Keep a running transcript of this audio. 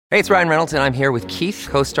Hey, it's Ryan Reynolds, and I'm here with Keith,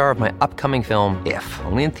 co-star of my upcoming film, If,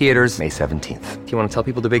 only in theaters May 17th. Do you want to tell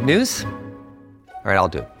people the big news? All right, I'll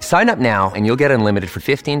do it. Sign up now and you'll get unlimited for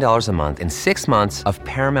 $15 a month and 6 months of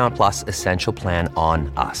Paramount Plus Essential Plan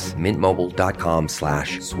on us.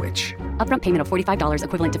 MintMobile.com/switch. Upfront payment of $45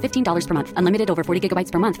 equivalent to $15 per month. Unlimited over 40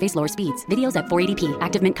 gigabytes per month. Face lower speeds. Videos at 480p.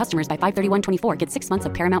 Active Mint customers by 531.24 get 6 months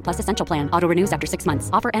of Paramount Plus Essential Plan. Auto renews after 6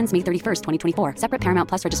 months. Offer ends May 31st, 2024. Separate Paramount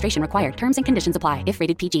Plus registration required. Terms and conditions apply if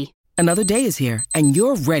rated PG. Another day is here, and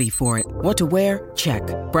you're ready for it. What to wear? Check.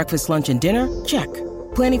 Breakfast, lunch, and dinner? Check.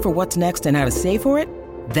 Planning for what's next and how to save for it?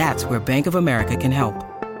 That's where Bank of America can help.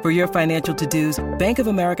 For your financial to-dos, Bank of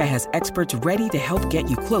America has experts ready to help get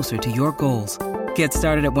you closer to your goals. Get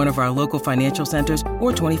started at one of our local financial centers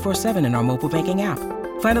or 24/7 in our mobile banking app.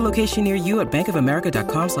 Find a location near you at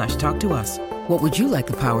bankofamerica.com/talktous. What would you like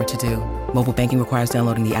the power to do? Mobile banking requires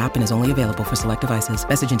downloading the app and is only available for select devices.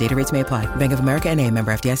 Message and data rates may apply. Bank of America N.A.,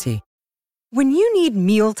 member FDIC. When you need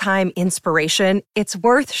mealtime inspiration, it's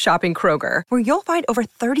worth shopping Kroger, where you'll find over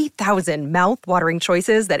 30,000 mouth-watering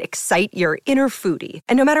choices that excite your inner foodie.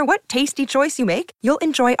 And no matter what tasty choice you make, you'll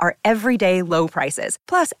enjoy our everyday low prices,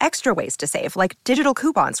 plus extra ways to save, like digital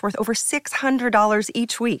coupons worth over $600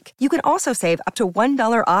 each week. You can also save up to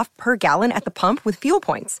 $1 off per gallon at the pump with fuel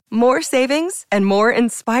points. More savings and more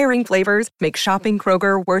inspiring flavors make shopping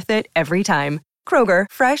Kroger worth it every time. Kroger,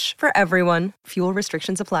 fresh for everyone. Fuel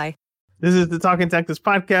restrictions apply. This is the Talking Tactics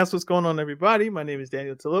podcast. What's going on, everybody? My name is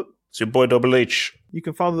Daniel Tulip. It's your boy Double H. You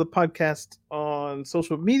can follow the podcast on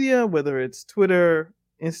social media, whether it's Twitter,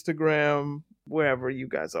 Instagram, wherever you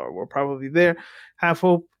guys are. We're probably there. Half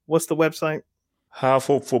Hope, what's the website?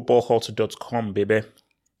 HalfHopeFootballHalter.com, baby.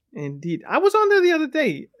 Indeed. I was on there the other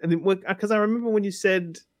day because I remember when you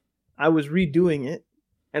said I was redoing it.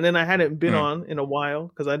 And then I hadn't been on in a while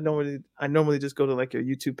because I normally just go to like your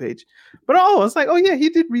YouTube page. But I was like, oh yeah, he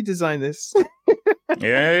did redesign this.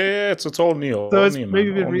 yeah, it's all new. So it's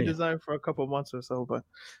maybe been redesigned for a couple months or so. But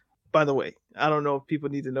by the way, I don't know if people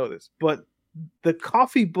need to know this, but the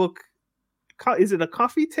coffee book, is it a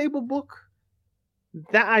coffee table book?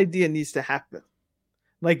 That idea needs to happen.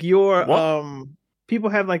 Like your people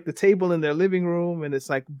have like the table in their living room, and it's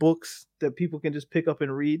like books that people can just pick up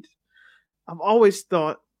and read. I've always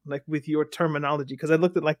thought, like with your terminology, because I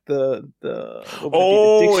looked at like the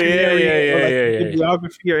dictionary or like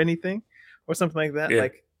bibliography or anything or something like that. Yeah.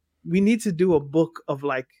 Like we need to do a book of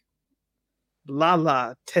like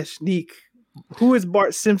Lala, Technique. Who is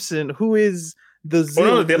Bart Simpson? Who is the Zill?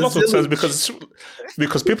 No, there are lots of terms because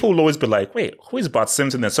people will always be like, wait, who is Bart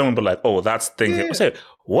Simpson? And someone will be like, oh, that's thing. Yeah. I say,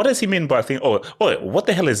 what does he mean by thing? Oh, what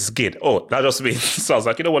the hell is skid? Oh, that just means. So I was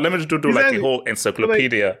like, you know what? Let me just do like the whole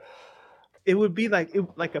encyclopedia. Like, it would be like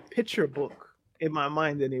a picture book in my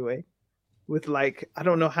mind anyway, with like, I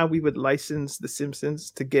don't know how we would license The Simpsons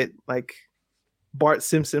to get like Bart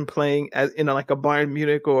Simpson playing as in like a Bayern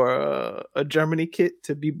Munich or a Germany kit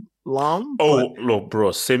to be long. Oh, look,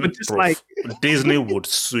 bro, like Disney would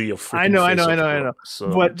sue your freaking I know.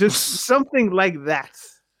 So. But just something like that,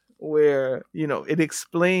 where it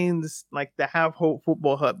explains like the Have Hope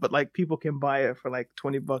Football Hut, but like people can buy it for like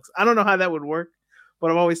 $20. I don't know how that would work. But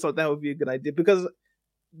I've always thought that would be a good idea because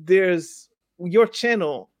there's your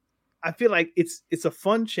channel. I feel like it's a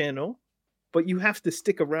fun channel, but you have to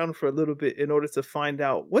stick around for a little bit in order to find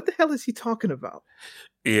out what the hell is he talking about.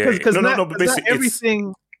 Yeah, because not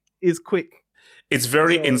everything is quick. It's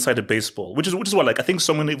very inside the baseball, which is what like I think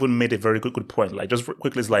someone even made a very good point. Like just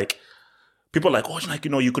quickly, it's like people are like, oh, like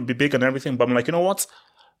you could be big and everything, but I'm like, you know what?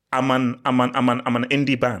 I'm an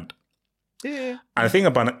indie band. Yeah. And the thing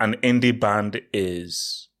about an indie band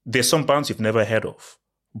is there's some bands you've never heard of,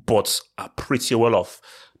 but are pretty well off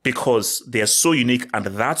because they're so unique and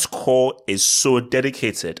that core is so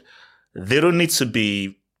dedicated. They don't need to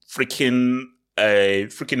be freaking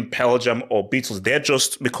Pearl Jam or Beatles. They're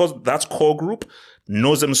just because that core group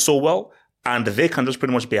knows them so well and they can just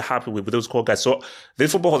pretty much be happy with those core guys. So the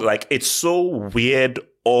football, like, it's so weird,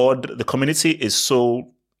 odd. The community is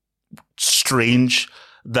so strange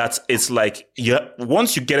that it's like,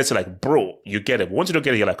 once you get it, it's like, bro, you get it. Once you don't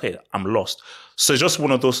get it, you're like, hey, I'm lost. So it's just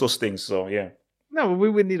one of those things. So yeah. No, we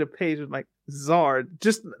would need a page with like Zard,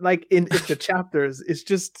 just like in the chapters. It's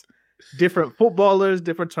just different footballers,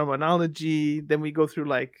 different terminology. Then we go through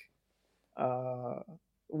like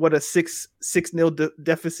what a 6-0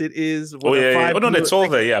 deficit is. Oh yeah. Oh no, it's all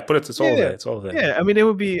there. Yeah, it's all there. It's all there. Yeah, I mean, it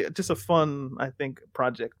would be just a fun, I think,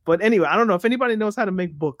 project. But anyway, I don't know if anybody knows how to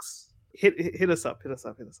make books. Hit us up,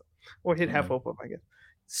 or hit Half Hope up, I guess.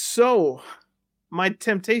 So my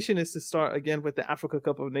temptation is to start again with the Africa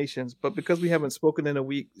Cup of Nations, but because we haven't spoken in a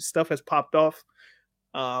week, stuff has popped off.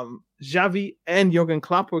 Xavi and Jurgen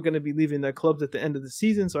Klopp are going to be leaving their clubs at the end of the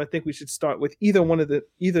season, so I think we should start with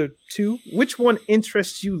either two. Which one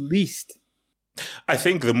interests you least? I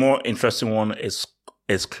think the more interesting one is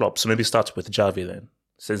Klopp. So maybe start with Xavi then,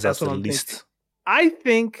 since that's the least. Thinking. I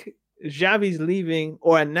think Xavi's leaving,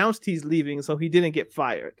 or announced he's leaving, so he didn't get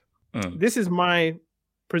fired. This is my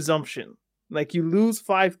presumption. Like, you lose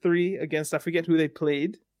 5-3 against, I forget who they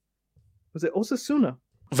played. Was it Osasuna?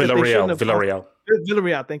 Villarreal.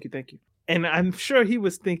 Villarreal, thank you. And I'm sure he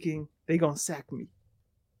was thinking, they gonna sack me.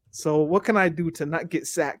 So what can I do to not get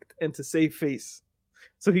sacked and to save face?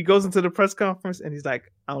 So he goes into the press conference and he's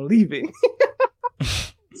like, I'm leaving.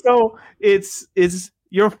 So it's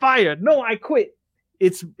you're fired. No, I quit.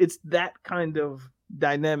 It's that kind of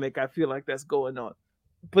dynamic I feel like that's going on.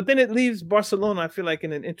 But then it leaves Barcelona, I feel like,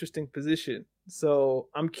 in an interesting position. So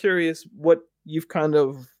I'm curious what you've kind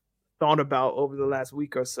of thought about over the last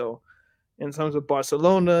week or so in terms of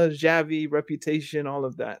Barcelona, Xavi, reputation, all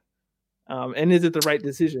of that. And is it the right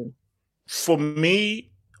decision? For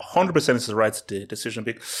me, 100% it's the right decision.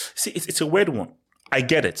 See, it's a weird one. I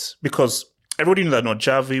get it, because everybody knew that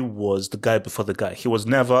Xavi was the guy before the guy. He was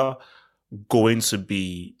never going to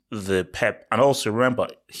be the Pep. And also remember,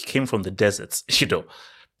 he came from the deserts,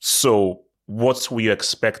 So what were you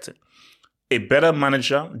expecting? A better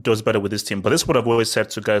manager does better with this team. But this is what I've always said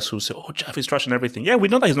to guys who say, Xavi's trash and everything. Yeah, we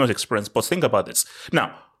know that he's not experienced, but think about this.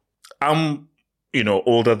 Now, I'm,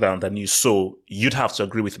 older than you, so you'd have to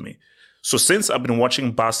agree with me. So since I've been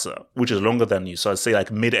watching Barca, which is longer than you, so I'd say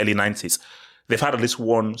like mid-early 90s, they've had at least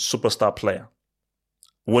one superstar player.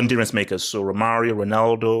 One difference maker. So Romario,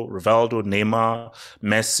 Ronaldo, Rivaldo, Neymar,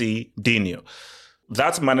 Messi, Dino.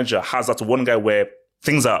 That manager has that one guy where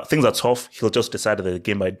things are tough. He'll just decide the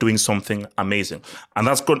game by doing something amazing. And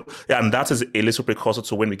that's good. Yeah, and that is a little precursor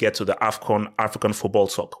to when we get to the AFCON, African football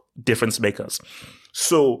talk, difference makers.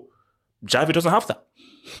 So Xavi doesn't have that.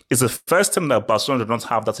 It's the first time that Barcelona does not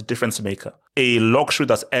have that difference maker. A luxury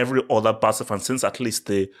that every other Barca fan since at least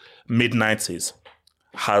the mid-90s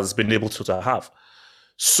has been able to have.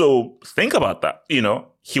 So think about that.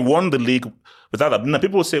 He won the league without that. Now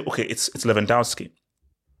people will say, okay, it's Lewandowski.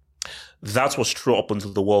 That was true up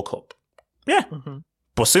until the World Cup. Yeah. Mm-hmm.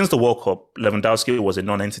 But since the World Cup, Lewandowski was a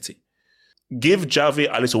non-entity. Give Xavi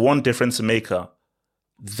at least one difference maker,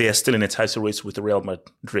 they're still in a title race with Real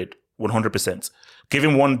Madrid, 100%. Give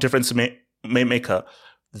him one difference maker,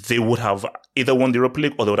 they would have either won the Europa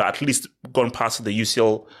League or they would have at least gone past the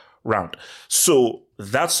UCL round. So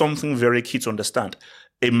that's something very key to understand.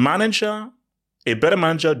 A better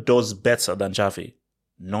manager does better than Xavi,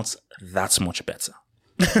 not that much better.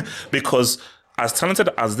 Because as talented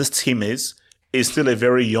as this team is, it's still a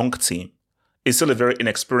very young team. It's still a very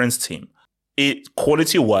inexperienced team.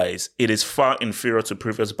 Quality-wise, it is far inferior to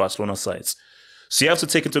previous Barcelona sides. So you have to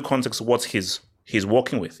take into context what he's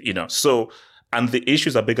working with, So, and the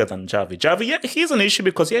issues are bigger than Xavi. Xavi, yeah, he's an issue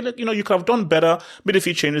because, you could have done better, made a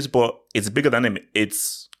few changes, but it's bigger than him.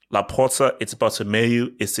 It's Laporta, it's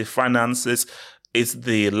Bartomeu, it's the finances, it's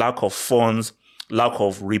the lack of funds, lack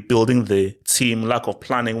of rebuilding the team, lack of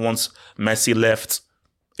planning once Messi left.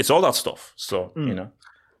 It's all that stuff. So,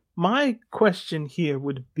 My question here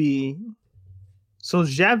would be, so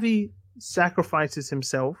Xavi sacrifices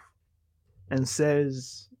himself and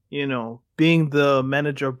says, being the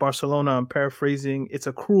manager of Barcelona, I'm paraphrasing, it's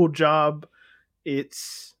a cruel job.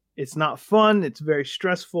 It's not fun. It's very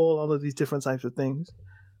stressful, all of these different types of things.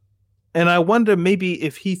 And I wonder maybe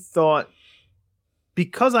if he thought,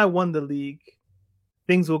 because I won the league,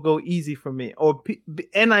 things will go easy for me.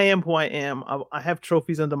 And I am who I am. I have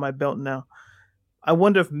trophies under my belt now. I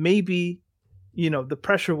wonder if maybe, the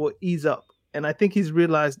pressure will ease up. And I think he's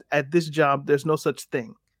realized at this job, there's no such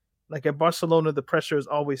thing. Like at Barcelona, the pressure is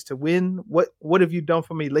always to win. What have you done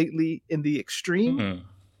for me lately in the extreme?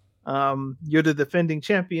 Mm-hmm. You're the defending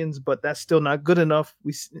champions, but that's still not good enough.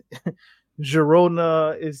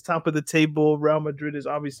 Girona is top of the table. Real Madrid is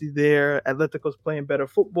obviously there. Atletico's playing better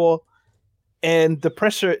football. And the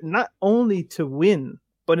pressure not only to win,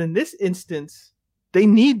 but in this instance, they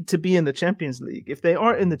need to be in the Champions League. If they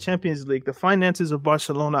aren't in the Champions League, the finances of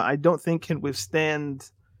Barcelona, I don't think can withstand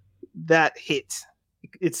that hit.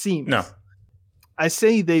 It seems. No. I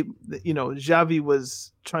say Xavi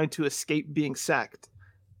was trying to escape being sacked.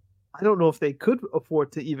 I don't know if they could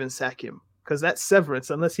afford to even sack him because that's severance,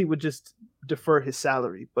 unless he would just defer his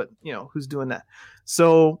salary. But, who's doing that?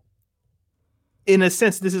 So, in a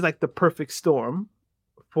sense, this is like the perfect storm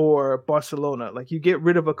for Barcelona. Like, you get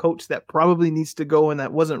rid of a coach that probably needs to go and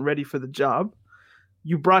that wasn't ready for the job.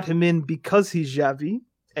 You brought him in because he's Xavi,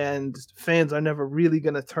 and fans are never really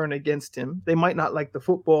going to turn against him. They might not like the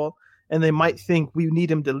football, and they might think we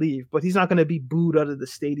need him to leave, but he's not going to be booed out of the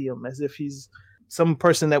stadium as if he's some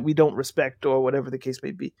person that we don't respect or whatever the case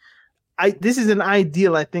may be. This is an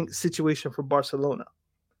ideal, I think, situation for Barcelona,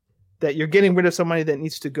 that you're getting rid of somebody that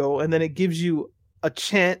needs to go, and then it gives you a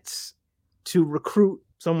chance to recruit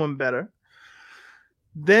someone better.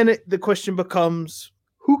 Then the question becomes,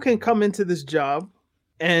 who can come into this job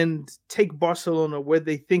and take Barcelona where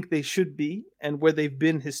they think they should be and where they've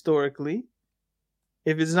been historically?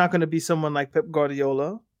 If it's not going to be someone like Pep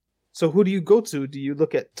Guardiola, so who do you go to? Do you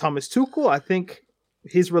look at Thomas Tuchel? I think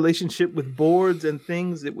his relationship with boards and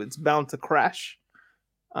things, it was bound to crash.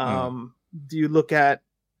 Do you look at,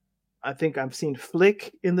 I think I've seen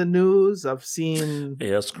Flick in the news. I've seen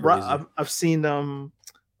that's crazy. I've seen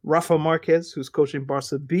Rafa Marquez, who's coaching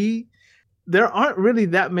Barca B. There aren't really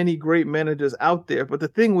that many great managers out there, but the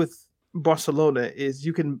thing with Barcelona is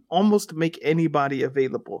you can almost make anybody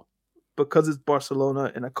available because it's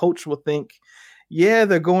Barcelona, and a coach will think, yeah,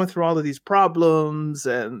 they're going through all of these problems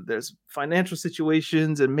and there's financial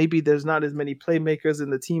situations and maybe there's not as many playmakers in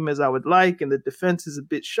the team as I would like, and the defense is a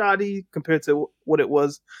bit shoddy compared to what it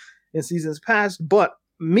was in seasons past. But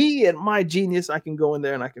me and my genius, I can go in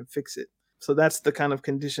there and I can fix it. So that's the kind of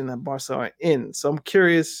condition that Barca are in. So I'm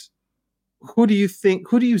curious, who do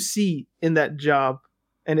you see in that job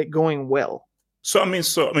and it going well? So I mean,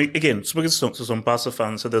 again, speaking to some Barca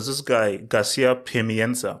fans, so there's this guy, Garcia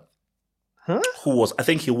Pimienta, who was, I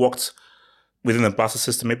think he worked within the Barca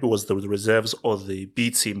system, maybe it was the reserves or the B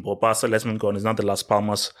team, but Barca let him go and he's not the Las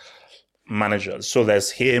Palmas manager. So there's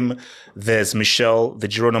him, there's Michel, the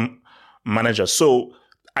Girona manager. So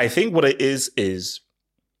I think what it is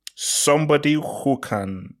somebody who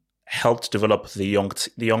can help to develop the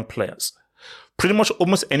young players. Pretty much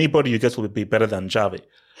almost anybody you get will be better than Xavi,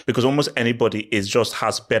 because almost anybody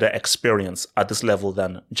has better experience at this level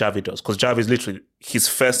than Xavi does. Because Xavi is literally, his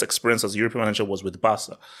first experience as a European manager was with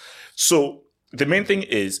Barca. So the main thing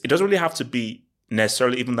is, it doesn't really have to be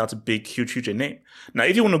necessarily even that big, huge a name. Now,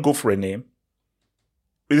 if you want to go for a name,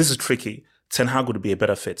 this is tricky. Ten Hag would be a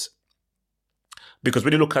better fit. Because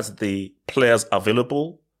when you look at the players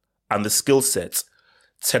available and the skill sets,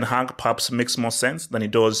 Ten Hag perhaps makes more sense than it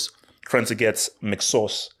does trying to get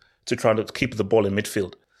McSauce to try to keep the ball in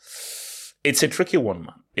midfield. It's a tricky one,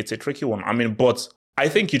 man. It's a tricky one. I mean, but I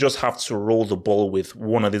think you just have to roll the ball with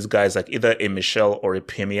one of these guys, like either a Michel or a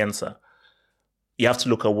Pimienta. You have to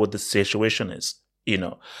look at what the situation is, you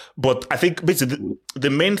know. But I think basically the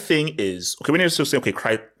main thing is, okay, when you say, okay,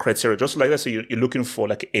 criteria, just like that, so you're looking for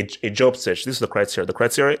like a job search. This is the criteria.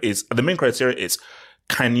 The main criteria is,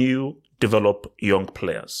 can you develop young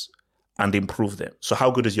players and improve them? So how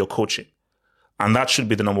good is your coaching? And that should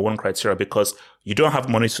be the number one criteria, because you don't have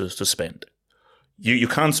money to spend. You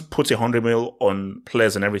can't put 100 mil on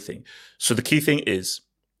players and everything. So the key thing is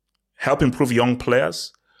help improve young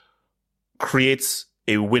players, create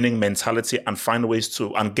a winning mentality, and find ways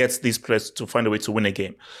to, and get these players to find a way to win a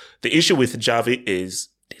game. The issue with Xavi is,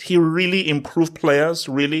 did he really improve players?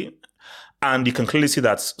 Really? And you can clearly see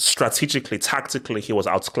that strategically, tactically, he was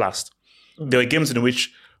outclassed. There were games in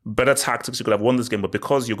which better tactics, you could have won this game, but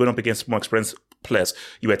because you're going up against more experienced players,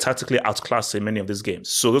 you were tactically outclassed in many of these games.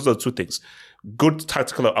 So those are the two things: good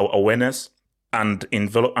tactical awareness and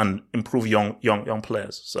improve young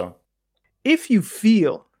players. So, if you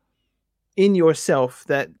feel in yourself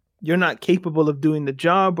that you're not capable of doing the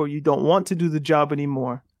job, or you don't want to do the job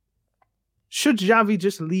anymore, should Xavi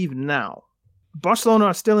just leave now? Barcelona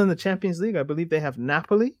are still in the Champions League. I believe they have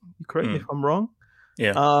Napoli. You correct me if I'm wrong.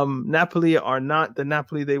 Yeah. Napoli are not the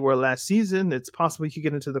Napoli they were last season. It's possible you could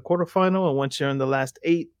get into the quarterfinal, and once you're in the last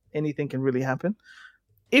 8, anything can really happen.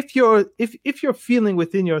 If you're feeling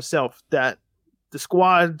within yourself that the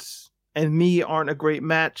squads and me aren't a great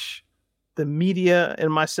match, the media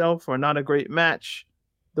and myself are not a great match,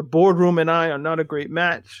 the boardroom and I are not a great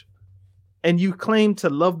match, and you claim to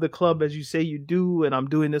love the club as you say you do, and I'm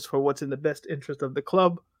doing this for what's in the best interest of the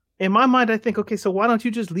club, in my mind, I think, okay, so why don't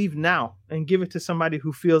you just leave now and give it to somebody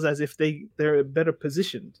who feels as if they're better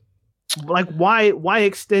positioned? Like, why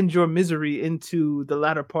extend your misery into the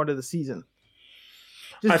latter part of the season?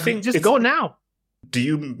 I think just go now. Do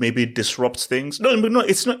you maybe disrupt things? No,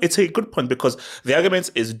 it's not. It's a good point, because the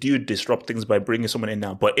argument is, do you disrupt things by bringing someone in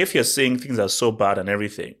now? But if you're saying things are so bad and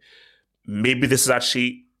everything, maybe this is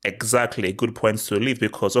actually exactly a good point to leave,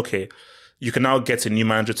 because, okay, you can now get a new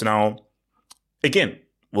manager to now, again,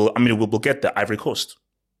 we'll get there. Ivory Coast.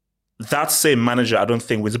 That same manager, I don't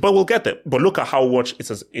think wins, but we'll get there. But look at how much it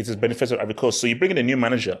has benefited Ivory Coast. So you bring in a new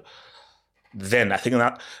manager, then I think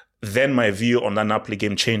then my view on that Napoli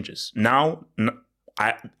game changes. Now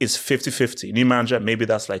it's 50-50. New manager, maybe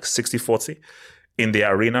that's like 60-40 in the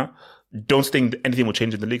arena. don't think anything will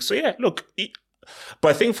change in the league. So yeah, look. But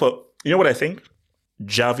I think you know what I think?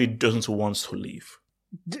 Xavi doesn't want to leave.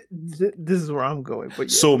 This is where I'm going.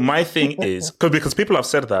 But yeah. So my thing is, because people have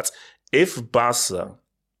said that if Barca,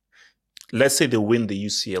 let's say they win the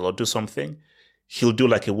UCL or do something, he'll do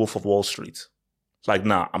like a Wolf of Wall Street. Like,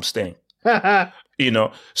 nah, I'm staying.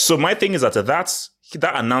 So my thing is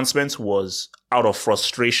that announcement was out of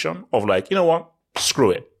frustration of like, you know what?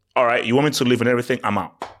 Screw it. All right, you want me to leave and everything? I'm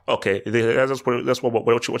out. Okay, that's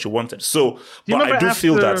what you wanted. So, but I do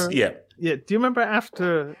feel that, yeah. Yeah, do you remember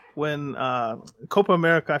after when Copa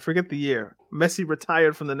America, I forget the year, Messi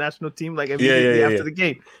retired from the national team like immediately after the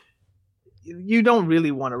game? You don't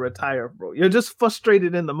really want to retire, bro. You're just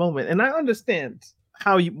frustrated in the moment. And I understand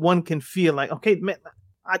how one can feel like, okay, man,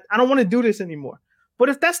 I don't want to do this anymore. But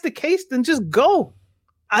if that's the case, then just go.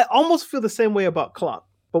 I almost feel the same way about Klopp,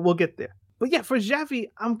 but we'll get there. But yeah, for Xavi,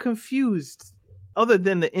 I'm confused. Other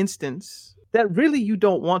than the instance that really you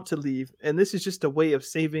don't want to leave, and this is just a way of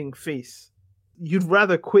saving face. You'd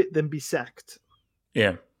rather quit than be sacked.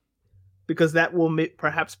 Yeah. Because that will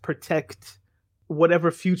perhaps protect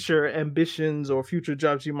whatever future ambitions or future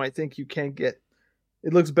jobs you might think you can get.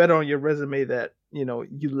 It looks better on your resume that,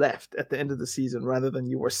 you left at the end of the season rather than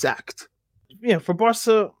you were sacked. Yeah, for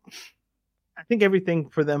Barca, I think everything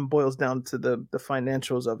for them boils down to the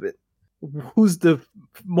financials of it. Who's the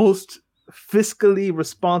most fiscally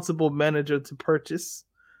responsible manager to purchase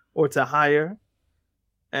or to hire?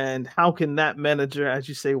 And how can that manager, as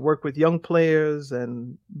you say, work with young players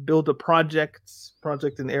and build a project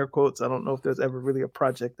in air quotes? I don't know if there's ever really a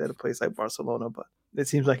project at a place like Barcelona, but it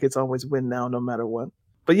seems like it's always win now, no matter what.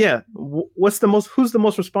 But yeah, who's the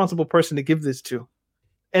most responsible person to give this to?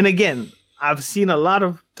 And again, I've seen a lot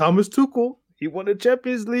of Thomas Tuchel. He won the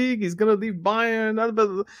Champions League. He's going to leave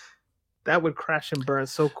Bayern. That would crash and burn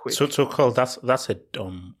so quick. So Tuchel, that's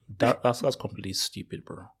completely stupid,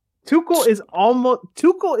 bro.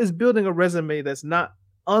 Tuchel is building a resume that's not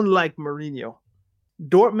unlike Mourinho.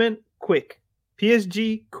 Dortmund, quick.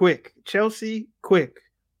 PSG, quick. Chelsea, quick.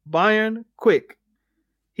 Bayern, quick.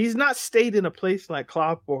 He's not stayed in a place like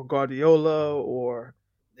Klopp or Guardiola, or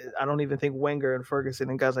I don't even think Wenger and Ferguson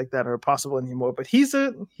and guys like that are possible anymore. But he's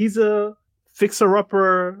a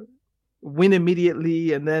fixer-upper, win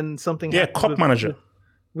immediately, and then something. Yeah, cup manager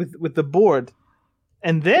with the board,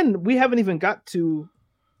 and then we haven't even got to.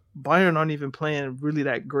 Bayern aren't even playing really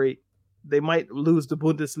that great. They might lose the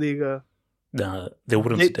Bundesliga. Nah, they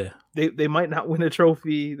wouldn't stay. They might not win a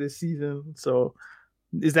trophy this season. So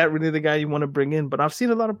is that really the guy you want to bring in? But I've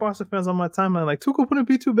seen a lot of Barca fans on my timeline like, Tuchel wouldn't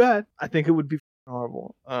be too bad. I think it would be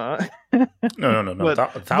horrible. No.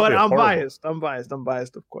 But I'm biased. I'm biased,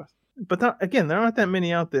 of course. But again, there aren't that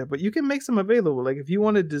many out there. But you can make some available. Like if you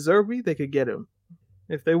wanted De Zerbi, they could get him.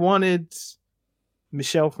 If they wanted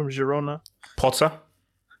Michel from Girona. Potter.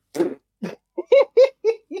 All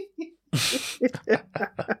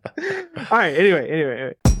right.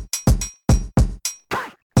 Anyway.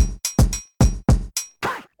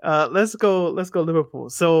 Let's go Liverpool.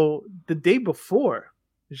 So the day before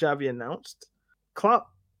Xavi announced,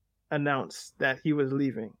 Klopp announced that he was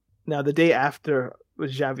leaving. Now the day after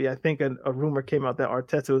was Xavi, I think a rumor came out that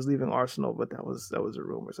Arteta was leaving Arsenal, but that was a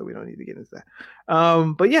rumor, so we don't need to get into that.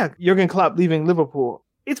 But yeah, Jurgen Klopp leaving Liverpool.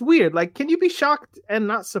 It's weird. Like, can you be shocked and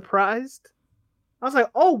not surprised? I was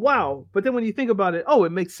like, oh, wow. But then when you think about it,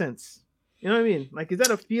 it makes sense. You know what I mean? Like, is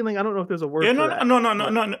that a feeling? I don't know if there's a word for that. No.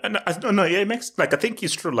 Yeah, it makes, like, I think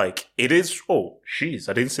it's true. Like, it is, jeez,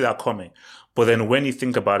 I didn't see that coming. But then when you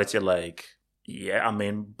think about it, you're like, yeah, I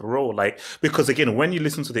mean, bro, like, because again, when you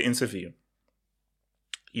listen to the interview,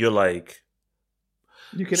 you're like,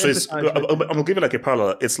 you can. So I'm gonna give you like a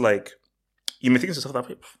parallel. It's like, you may think to yourself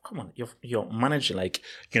that, come on, you're managing, like,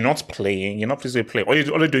 you're not playing, you're not physically playing.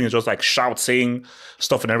 All you're doing is just like shouting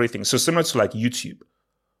stuff and everything. So similar to like YouTube,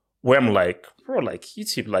 where I'm like, bro, like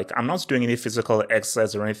YouTube, like I'm not doing any physical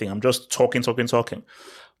exercise or anything. I'm just talking.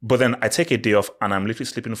 But then I take a day off and I'm literally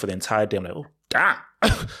sleeping for the entire day. I'm like, oh, damn,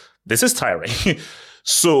 this is tiring.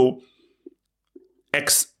 So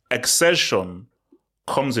exertion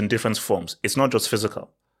comes in different forms. It's not just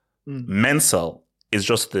physical. Mental is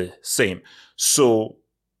just the same. So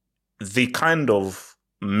the kind of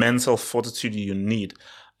mental fortitude you need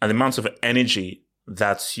and the amount of energy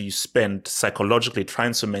that you spend psychologically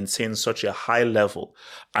trying to maintain such a high level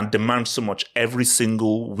and demand so much every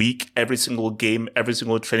single week, every single game, every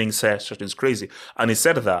single training session is crazy. And he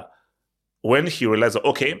said that when he realized that,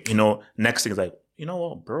 okay, next thing is like, you know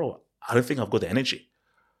what, bro, I don't think I've got the energy.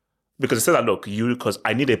 Because he said that, look, because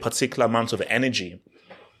I need a particular amount of energy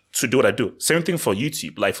to do what I do. Same thing for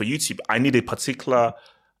YouTube. Like for YouTube, I need a particular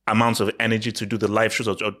amount of energy to do the live shows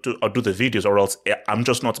or do the videos, or else I'm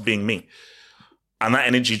just not being me. And that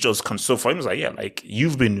energy just comes. So for him, it's like, yeah, like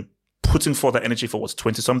you've been putting forth that energy for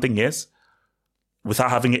 20 something years without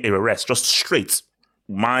having a rest, just straight.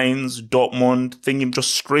 Mainz, Dortmund, thinking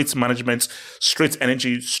just straight management, straight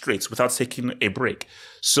energy, straight without taking a break.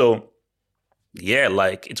 So yeah,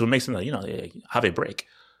 like it will make sense that, yeah, have a break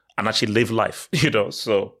and actually live life,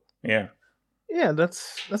 so yeah. Yeah,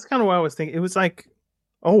 that's kind of what I was thinking. It was like,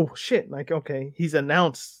 oh shit, like, okay, he's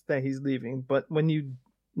announced that he's leaving, but when you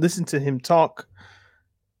listen to him talk,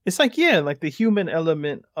 it's like, yeah, like the human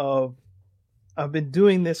element of, I've been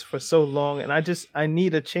doing this for so long and I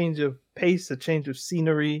need a change of pace, a change of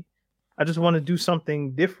scenery. I just want to do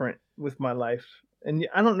something different with my life. And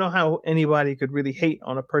I don't know how anybody could really hate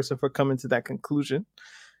on a person for coming to that conclusion.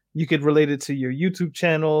 You could relate it to your YouTube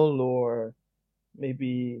channel, or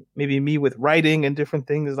maybe me with writing and different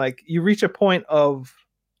things. Like, you reach a point of,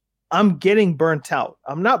 I'm getting burnt out.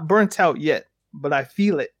 I'm not burnt out yet, but I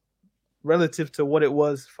feel it relative to what it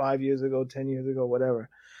was 5 years ago, 10 years ago, whatever.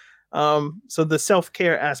 So the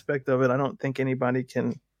self-care aspect of it, I don't think anybody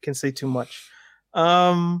can say too much.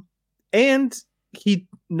 And he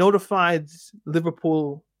notified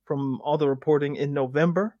Liverpool from all the reporting in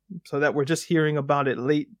November, so that we're just hearing about it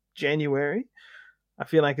late January. I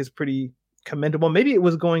feel like it's pretty commendable. Maybe it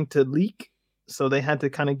was going to leak, so they had to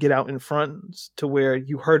kind of get out in front to where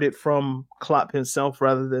you heard it from Klopp himself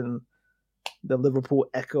rather than the Liverpool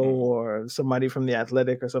Echo or somebody from the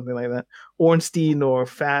Athletic or something like that. Ornstein or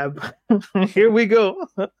Fab. Here we go.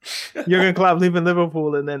 Jurgen Klopp leaving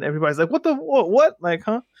Liverpool, and then everybody's like, what? Like,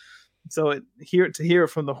 huh? So to hear it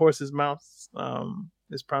from the horse's mouth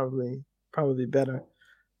is probably better.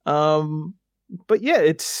 But yeah,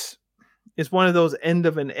 it's one of those end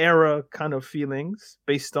of an era kind of feelings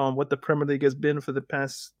based on what the Premier League has been for the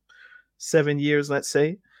past 7 years, let's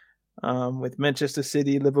say. With Manchester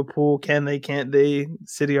City, Liverpool, can they, can't they?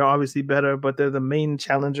 City are obviously better, but they're the main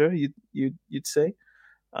challenger, you'd say.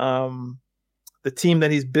 The team that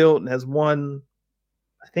he's built has won,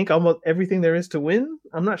 I think, almost everything there is to win.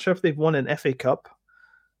 I'm not sure if they've won an FA Cup,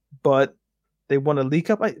 but they won a League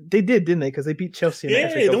Cup. They did, didn't they? Because they beat Chelsea in the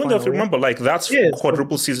FA Cup. The one that I remember, like that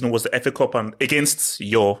quadruple so season was the FA Cup and against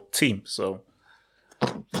your team. So.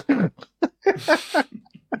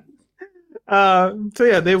 So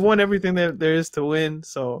yeah, they've won everything that there is to win.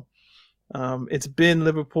 So it's been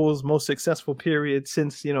Liverpool's most successful period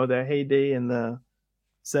since, their heyday in the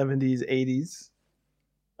 70s, 80s.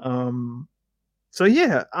 So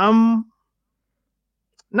yeah, I'm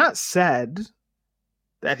not sad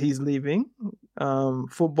that he's leaving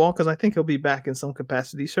football, because I think he'll be back in some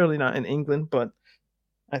capacity. Certainly not in England, but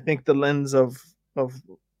I think the lens of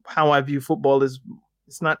how I view football is,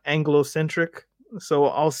 it's not Anglo-centric. So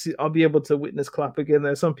I'll be able to witness Klopp again.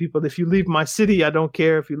 There's some people, if you leave my city, I don't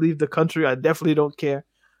care. If you leave the country, I definitely don't care.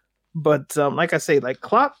 But like I say, like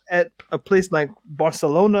Klopp at a place like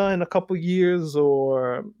Barcelona in a couple years,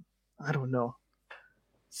 or I don't know,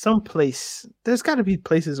 some place. There's got to be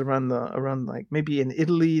places around like maybe in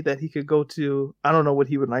Italy that he could go to. I don't know what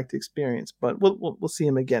he would like to experience, but we'll see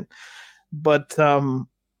him again. But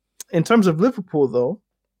in terms of Liverpool, though.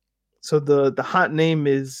 So the hot name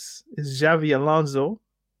is Xavi Alonso.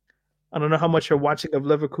 I don't know how much you're watching of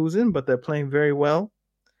Leverkusen, but they're playing very well.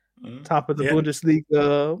 Top of the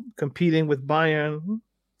Bundesliga, competing with Bayern,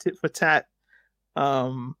 tit for tat.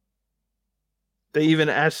 They even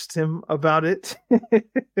asked him about it.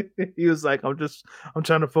 He was like, I'm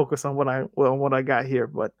trying to focus on what I got here.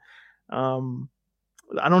 But I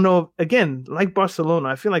don't know. Again, like Barcelona,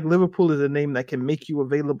 I feel like Liverpool is a name that can make you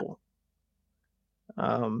available.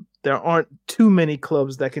 There aren't too many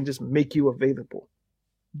clubs that can just make you available,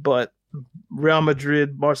 but Real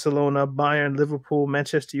Madrid, Barcelona, Bayern, Liverpool,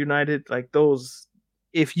 Manchester United, like those,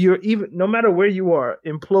 if you're even, no matter where you are,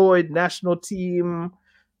 employed, national team,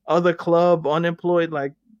 other club, unemployed,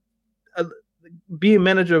 like being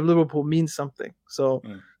manager of Liverpool means something. So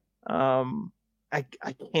I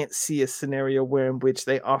can't see a scenario in which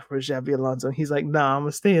they offer Xavi Alonso. He's like, nah, I'm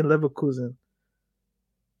gonna stay in Leverkusen.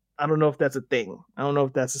 I don't know if that's a thing. I don't know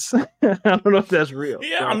if that's I don't know if that's real.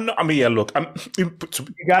 Yeah, so, I'm not. I mean, yeah. Look, I'll be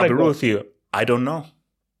real with you. I don't know.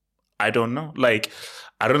 Like,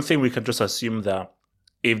 I don't think we can just assume that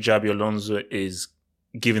if Xabi Alonso is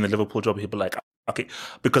giving the Liverpool job, he'll be like, okay,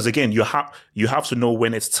 because again, you have to know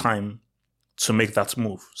when it's time to make that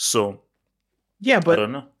move. So, yeah, but I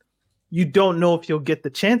don't know. You don't know if you'll get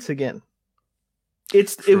the chance again.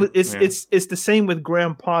 It's the same with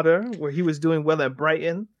Graham Potter, where he was doing well at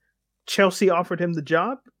Brighton. Chelsea offered him the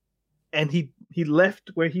job, and he left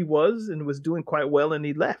where he was and was doing quite well, and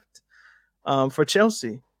he left for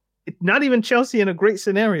Chelsea. not even Chelsea in a great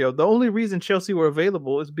scenario. The only reason Chelsea were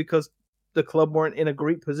available is because the club weren't in a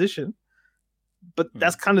great position. But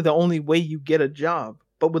that's kind of the only way you get a job.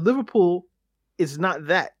 But with Liverpool, it's not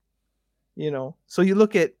that, So you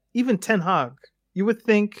look at even Ten Hag. You would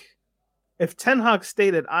think if Ten Hag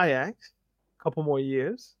stayed at Ajax a couple more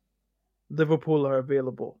years, Liverpool are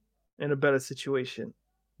available in a better situation.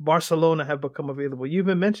 Barcelona have become available. You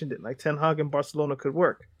even mentioned it, like Ten Hag and Barcelona could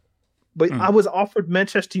work. But I was offered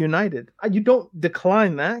Manchester United. You don't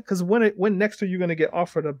decline that, because when next are you going to get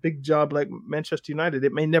offered a big job like Manchester United?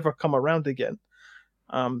 It may never come around again.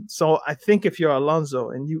 So I think if you're Alonso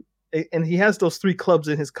and he has those 3 clubs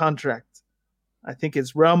in his contract, I think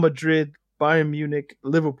it's Real Madrid, Bayern Munich,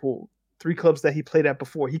 Liverpool, 3 clubs that he played at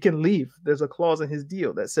before. He can leave. There's a clause in his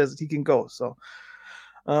deal that says he can go. So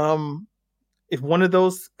if one of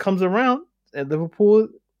those comes around at Liverpool,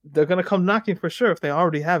 they're going to come knocking for sure if they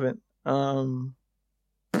already haven't.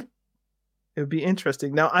 It would be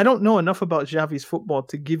interesting. Now, I don't know enough about Xavi's football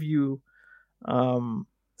to give you some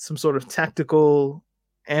sort of tactical,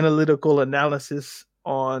 analytical analysis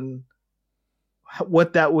on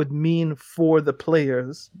what that would mean for the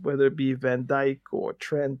players, whether it be Van Dijk or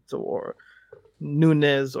Trent or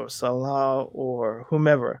Nunez or Salah or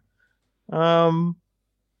whomever.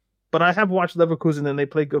 But I have watched Leverkusen and they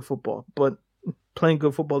play good football. But playing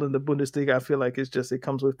good football in the Bundesliga, I feel like it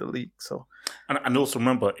comes with the league. So, and also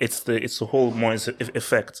remember, it's the whole Moyes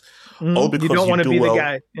effect. All because you don't want to be the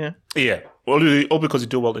guy. Yeah. All because you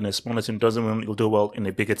do well in a smaller team doesn't mean you'll do well in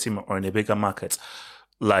a bigger team or in a bigger market.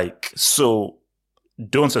 So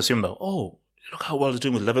don't assume that, look how well he's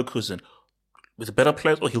doing with Leverkusen. With better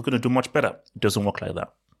players, he's going to do much better. It doesn't work like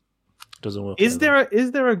that. It doesn't work. Is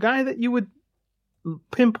there a guy that you would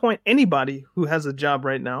pinpoint, anybody who has a job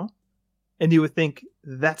right now, and you would think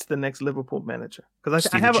that's the next Liverpool manager? Because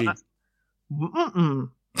I have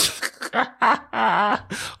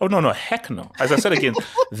oh no, heck no. As I said again,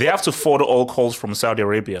 they have to forward all calls from Saudi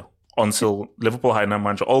Arabia until Liverpool hire a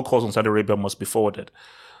manager. All calls from Saudi Arabia must be forwarded.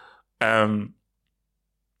 I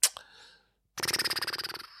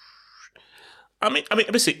mean,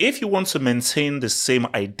 basically, if you want to maintain the same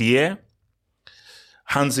idea,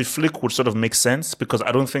 Hansi Flick would sort of make sense, because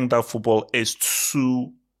I don't think that football is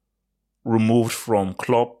too removed from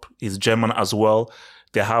Klopp. He's German as well.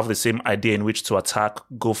 They have the same idea in which to attack,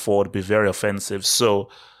 go forward, be very offensive. So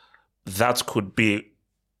that could be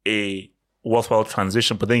a worthwhile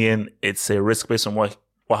transition. But then again, it's a risk based on what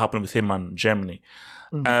happened with him and Germany.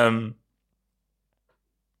 Nagelsmann,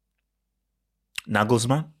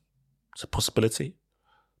 it's a possibility.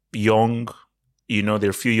 Young, there are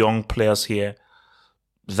a few young players here.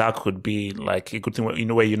 That could be like a good thing,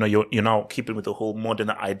 where you're now keeping with the whole modern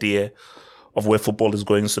idea of where football is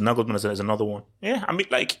going. So Nagelsmann is another one. Yeah,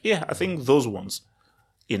 I think those ones,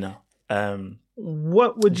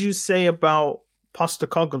 What would you say about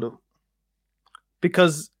Postecoglou?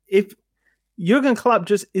 Because if Jurgen Klopp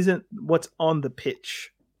just isn't what's on the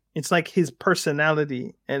pitch, it's like his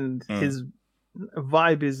personality and his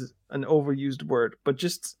vibe is an overused word, but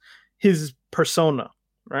just his persona,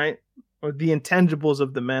 right? Or the intangibles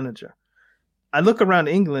of the manager. I look around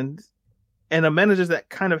England, and a manager that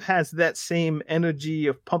kind of has that same energy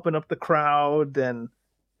of pumping up the crowd and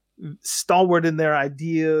stalwart in their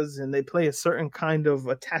ideas, and they play a certain kind of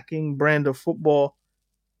attacking brand of football.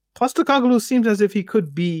 Postecoglou seems as if he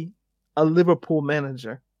could be a Liverpool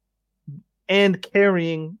manager and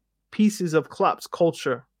carrying pieces of Klopp's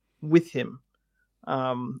culture with him.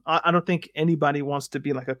 I don't think anybody wants to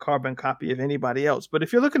be like a carbon copy of anybody else. But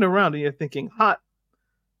if you're looking around and you're thinking hot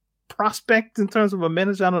prospect in terms of a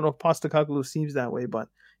manager, I don't know if Postecoglou seems that way, but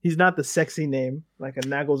he's not the sexy name like a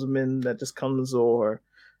Nagelsmann that just comes, or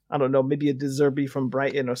I don't know, maybe a De Zerbi from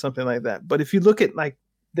Brighton or something like that. But if you look at like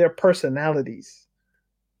their personalities,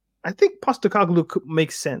 I think Postecoglou could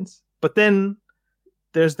make sense. But then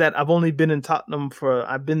there's that I've only been in Tottenham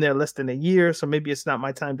I've been there less than a year, so maybe it's not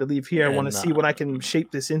my time to leave here. I want to see what I can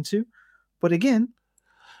shape this into. But again,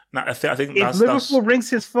 I think if Liverpool rings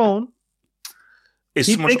his phone, it's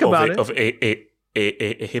too much of a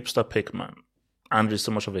hipster pick, man. Andrew's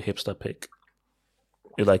so much of a hipster pick.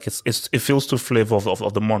 It feels too flavor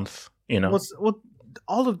of the month,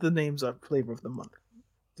 all of the names are flavor of the month.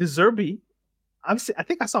 De Zerbi, I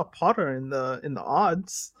think I saw Potter in the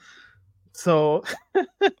odds. So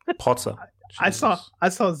Potter. I saw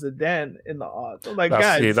Zidane in the odds. I'm like,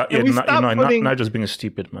 not just being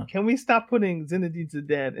stupid, man. Can we stop putting Zinedine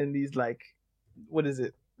Zidane in these, like, what is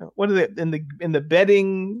it? What is it in the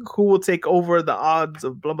betting? Who will take over the odds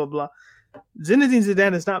of blah blah blah? Zinedine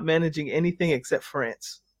Zidane is not managing anything except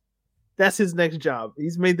France. That's his next job.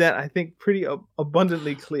 He's made that, I think, pretty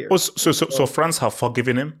abundantly clear. Oh, so France have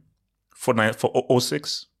forgiven him for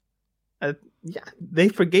 06? Yeah, they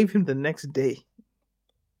forgave him the next day.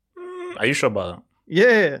 Are you sure about that?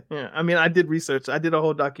 Yeah. I mean, I did research. I did a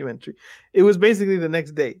whole documentary. It was basically the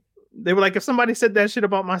next day. They were like, if somebody said that shit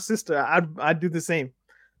about my sister, I'd do the same.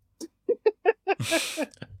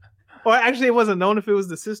 Or actually, it wasn't known if it was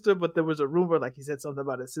the sister, but there was a rumor like he said something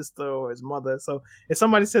about his sister or his mother. So if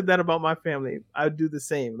somebody said that about my family, I'd do the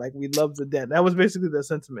same. Like, we love the dead. That was basically their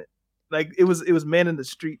sentiment. Like, it was man in the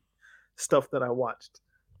street stuff that I watched.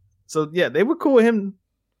 So yeah, they were cool with him.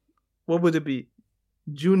 What would it be?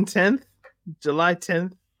 June 10th, July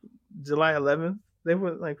 10th, July 11th. They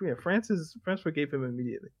were like, yeah, France forgave him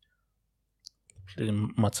immediately.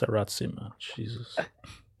 Materazzi, man. Jesus.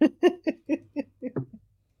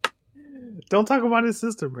 Don't talk about his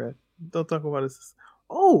sister, Brad. Don't talk about his sister.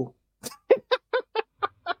 Oh.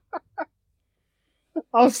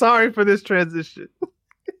 I'm sorry for this transition.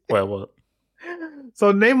 Well, what?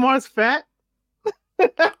 So Neymar's fat?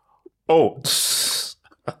 Oh.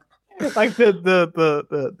 Like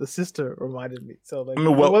the sister reminded me. So like, I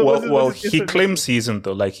mean, he claims he isn't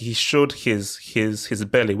though. Like, he showed his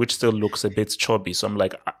belly, which still looks a bit chubby. So I'm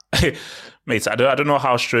like, mate, I don't know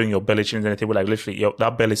how showing your belly changes anything, but like literally,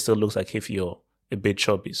 that belly still looks like if you're a bit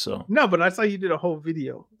chubby. So no, but I saw you did a whole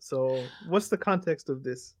video. So what's the context of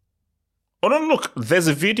this? Oh no, look, there's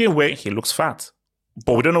a video where he looks fat,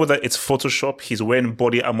 but we don't know whether it's Photoshop. He's wearing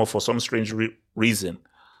body armor for some strange reason.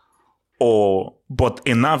 But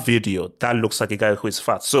in that video, that looks like a guy who is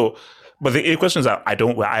fat. So, but the questions are, I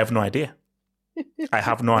have no idea. I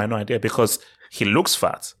have no idea because he looks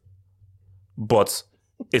fat, but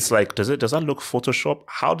it's like, does that look Photoshop?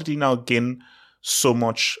 How did he now gain so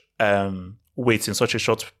much weight in such a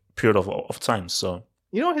short period of time? So,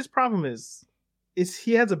 you know what his problem is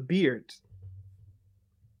he has a beard.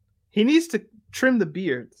 He needs to trim the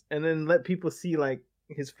beard and then let people see like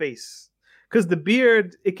his face. Because the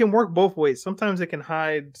beard, it can work both ways. Sometimes it can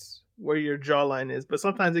hide where your jawline is, but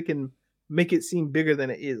sometimes it can make it seem bigger than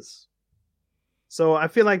it is. So I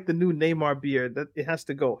feel like the new Neymar beard, that it has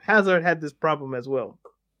to go. Hazard had this problem as well,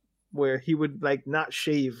 where he would like not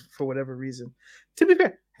shave for whatever reason. To be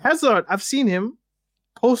fair, Hazard, I've seen him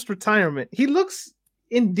post-retirement. He looks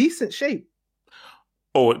in decent shape.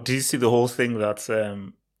 Oh, did you see the whole thing that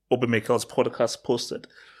Obi Mikel's podcast posted?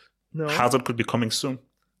 No. Hazard could be coming soon.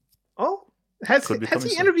 Oh. Has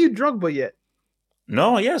he interviewed Drogba yet?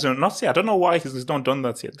 No, yes, not yet. I don't know why he's not done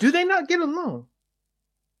that yet. Do they not get along?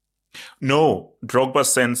 No, Drogba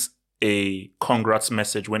sent a congrats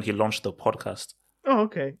message when he launched the podcast. Oh,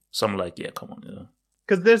 okay. So I'm like, yeah, come on. Yeah.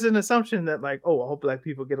 Because there's an assumption that like, oh, I hope black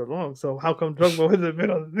people get along. So how come Drogba hasn't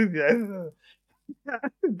been on the video?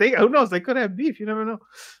 Who knows? They could have beef. You never know.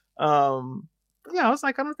 Yeah, I was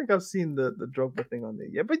like, I don't think I've seen the Drogba thing on there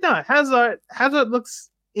yet. But no, Hazard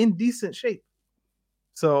looks in decent shape.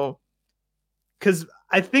 So, because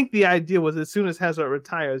I think the idea was as soon as Hazard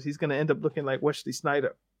retires, he's going to end up looking like Wesley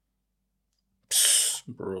Sneijder.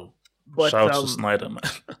 Bro. But, shout out to Snyder,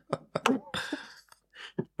 man.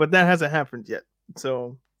 But that hasn't happened yet.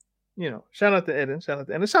 So, shout out to Eden. Shout out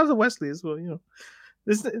to Wesley as well.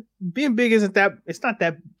 This being big it's not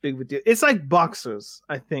that big of a deal. It's like boxers,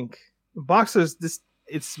 I think. Boxers,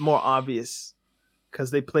 it's more obvious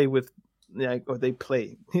because they play with,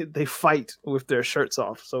 they fight with their shirts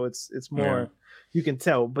off. So it's more, you can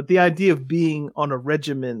tell. But the idea of being on a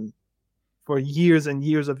regimen for years and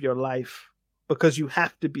years of your life, because you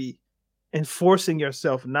have to be, and forcing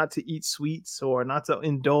yourself not to eat sweets or not to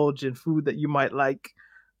indulge in food that you might like,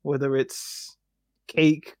 whether it's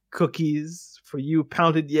cake, cookies, for you,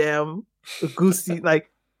 pounded yam, goosey, like,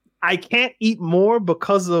 I can't eat more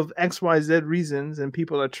because of XYZ reasons, and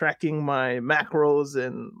people are tracking my macros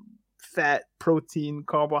and fat, protein,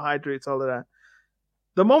 carbohydrates, all of that.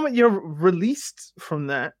 The moment you're released from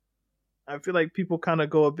that, I feel like people kind of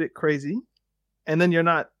go a bit crazy, and then you're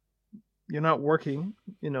not working,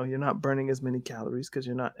 you're not burning as many calories because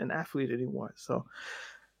you're not an athlete anymore. So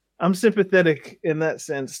I'm sympathetic in that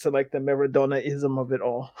sense to like the Maradona-ism of it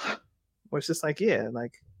all, where it's just like, yeah,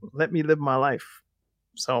 like, let me live my life.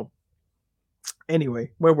 So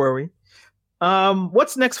anyway, where were we?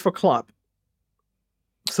 What's next for Klopp?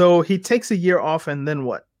 So he takes a year off, and then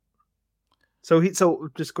what? So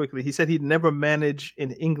just quickly, he said he'd never manage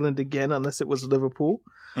in England again unless it was Liverpool.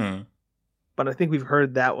 But I think we've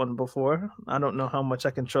heard that one before. I don't know how much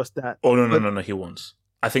I can trust that. Oh, no, he won't.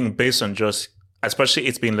 I think based on just, especially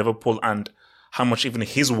it's been Liverpool and how much even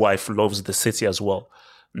his wife loves the city as well.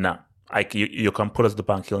 Nah, you can put it at the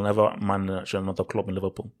bank. He'll never manage another club in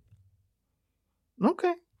Liverpool.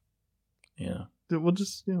 Okay. Yeah. We'll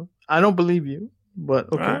just, I don't believe you,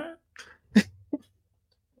 but okay. Right.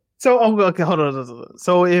 So, okay, hold on.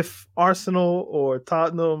 So if Arsenal or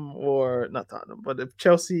Tottenham, or not Tottenham, but if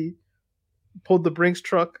Chelsea pulled the Brinks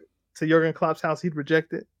truck to Jurgen Klopp's house, he'd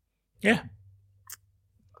reject it? Yeah.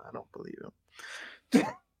 I don't believe him.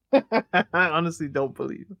 I honestly don't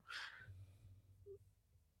believe him.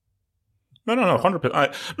 No,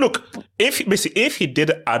 100%. Look, if he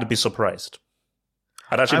did, I'd be surprised.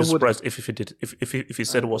 I'd actually be surprised if he did. If he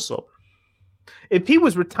said what's up. If he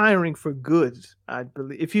was retiring for good, I'd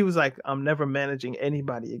believe. If he was like, I'm never managing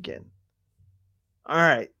anybody again. All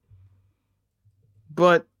right.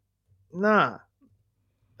 But nah.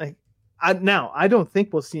 Like I don't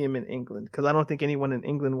think we'll see him in England, because I don't think anyone in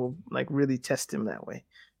England will like really test him that way.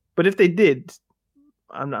 But if they did,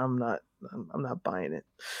 I'm not buying it.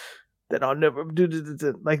 That I'll never do,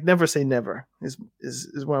 like, never say never is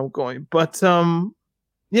where I'm going. But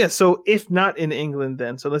yeah, so if not in England,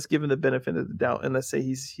 then so let's give him the benefit of the doubt, and let's say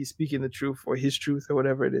he's speaking the truth, or his truth, or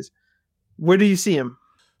whatever it is. Where do you see him?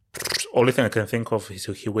 Only thing I can think of is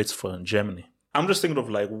he waits for Germany. I'm just thinking of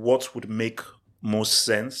like what would make most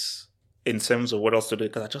sense in terms of what else to do,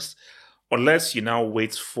 because unless you now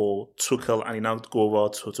wait for Tuchel and you now go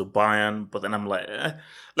over to Bayern, but then I'm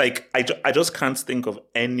like, I just can't think of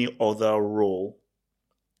any other role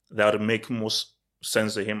that would make most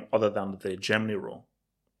sense to him other than the Germany role.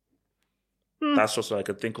 That's just what I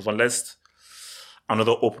could think of, unless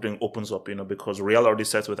another opening opens up, because Real already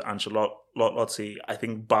set with Ancelotti. I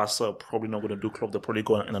think Barca are probably not going to do Klopp. They're probably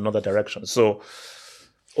going in another direction. So,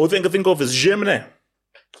 all thing I can think of is Germany.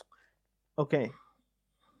 Okay.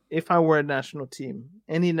 If I were a national team,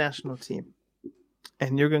 any national team,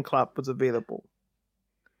 and Jurgen Klopp was available,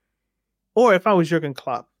 or if I was Jurgen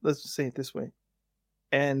Klopp, let's just say it this way,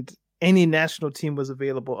 and any national team was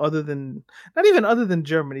available not even other than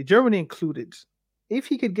Germany included, if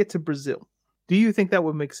he could get to Brazil, do you think that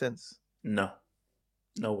would make sense? No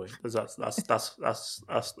way. That's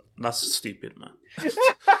stupid, man.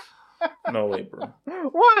 No way, bro.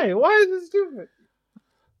 Why is it stupid?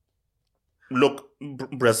 Look,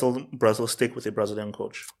 Brazil stick with a Brazilian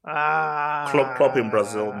coach. Klopp in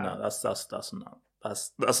Brazil, no, that's not.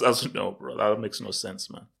 That's no, bro. That makes no sense,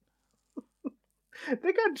 man.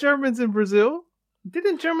 They got Germans in Brazil.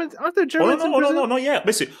 Aren't there Germans in Brazil? No, yeah.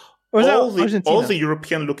 Basically, all the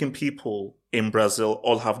European-looking people in Brazil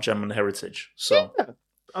all have German heritage. So yeah.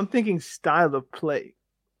 I'm thinking style of play,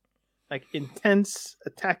 like intense,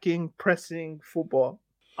 attacking, pressing football.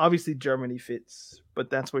 Obviously, Germany fits,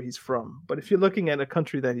 but that's where he's from. But if you're looking at a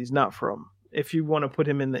country that he's not from, if you want to put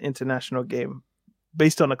him in the international game,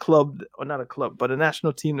 based on a club, or not a club, but a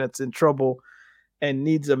national team that's in trouble and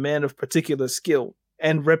needs a man of particular skill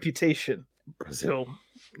and reputation, Brazil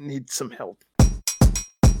needs some help.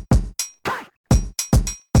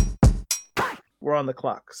 We're on the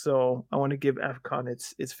clock, so I want to give AFCON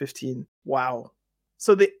its 15. Wow.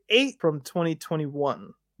 So the 8 from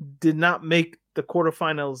 2021 did not make the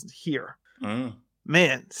quarterfinals here.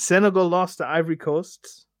 Man, Senegal lost to Ivory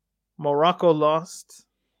Coast. Morocco lost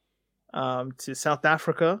to South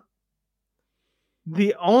Africa.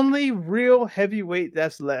 The only real heavyweight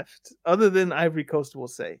that's left, other than Ivory Coast, we'll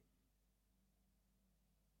say,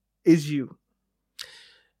 is you.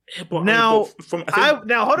 Yeah, but now, hold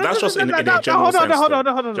on. That's just in a general sense. Hold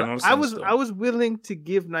on. I was willing to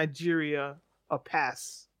give Nigeria a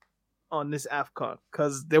pass on this AFCON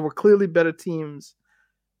because there were clearly better teams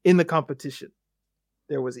in the competition.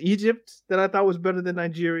 There was Egypt that I thought was better than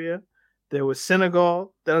Nigeria. There was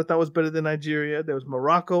Senegal that I thought was better than Nigeria. There was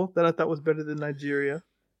Morocco that I thought was better than Nigeria.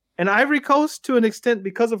 And Ivory Coast, to an extent,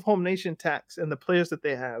 because of home nation tax and the players that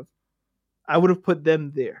they have, I would have put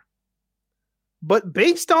them there. But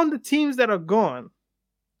based on the teams that are gone,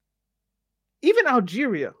 even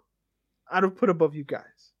Algeria, I'd have put above you guys.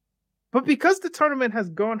 But because the tournament has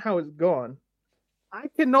gone how it's gone, I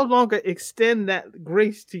can no longer extend that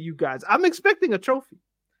grace to you guys. I'm expecting a trophy.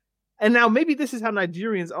 And now maybe this is how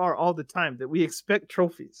Nigerians are all the time, that we expect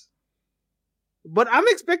trophies. But I'm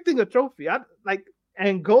expecting a trophy. Like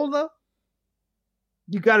Angola,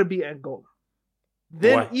 you got to be Angola.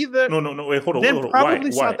 Then why? either no. Wait, hold on. Then hold on. probably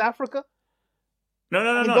Why? South Africa. No.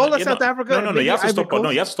 Angola, South Africa. No. You have to stop. No,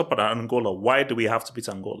 you have to stop at Angola. Why do we have to beat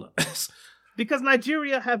Angola? Because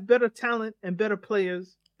Nigeria have better talent and better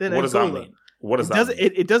players than what Angola. Does that mean? What does that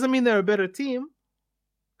mean? It doesn't mean they're a better team.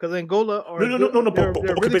 Because Angola are no. But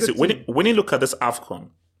okay, basically, when you look at this AFCON,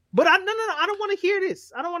 but I don't want to hear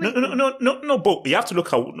this. I don't want to. No. But you have to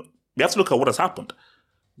look at what has happened.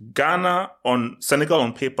 Senegal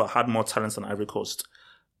on paper had more talent than Ivory Coast.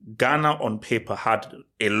 Ghana on paper had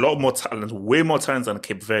a lot more talent, way more talent than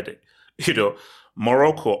Cape Verde.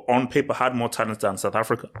 Morocco on paper had more talent than South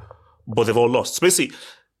Africa, but they've all lost. So basically,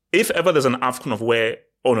 if ever there's an AFCON of where,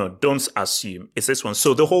 oh no, don't assume it's this one.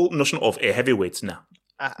 So the whole notion of a heavyweight now,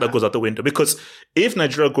 that goes out the window. Because if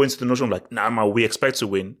Nigeria go into the notion of like, nah, man, we expect to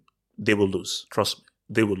win, they will lose. Trust me,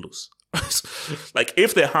 they will lose. Like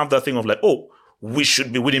if they have that thing of like, oh, we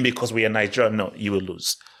should be winning because we are Nigeria, no, you will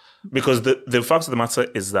lose. Because the fact of the matter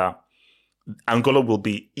is that Angola will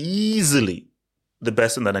be easily the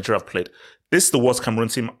best team that Nigeria have played. This is the worst Cameroon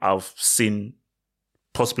team I've seen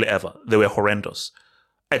possibly ever. They were horrendous.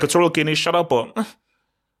 Equatorial Guinea, shut up, but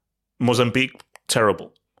Mozambique,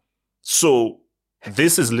 terrible. So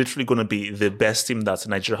this is literally going to be the best team that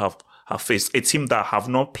Nigeria have faced. A team that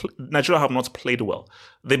Nigeria have not played well.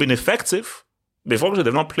 They've been effective. They've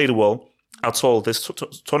not played well at all this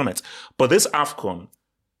tournament. But this AFCON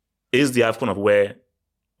is the AFCON of where,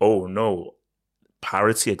 oh no,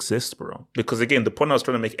 parity exists, bro. Because again, the point I was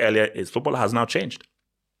trying to make earlier is football has now changed.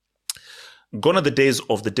 Gone are the days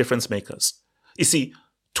of the difference makers. You see,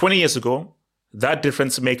 20 years ago, that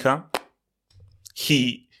difference maker,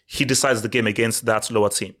 he decides the game against that lower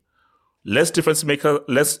team. Less difference maker,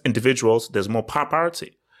 less individuals, there's more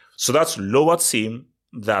parity. So that's lower team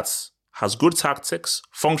that has good tactics,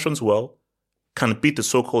 functions well, can beat the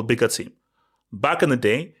so-called bigger team. Back in the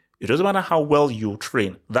day, it doesn't matter how well you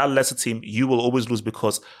train, that lesser team, you will always lose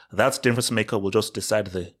because that difference maker will just decide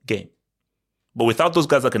the game. But without those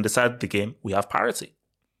guys that can decide the game, we have parity.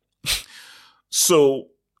 So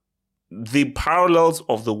the parallels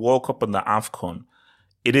of the World Cup and the AFCON,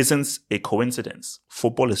 it isn't a coincidence.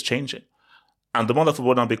 Football is changing. And the more that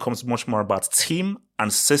football now becomes much more about team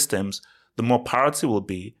and systems, the more parity will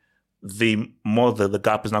be, the more the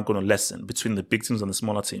gap is now going to lessen between the big teams and the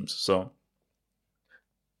smaller teams. So,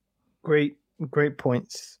 great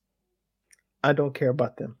points. I don't care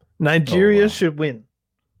about them. Nigeria should win.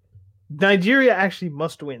 Nigeria actually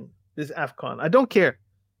must win this AFCON. I don't care.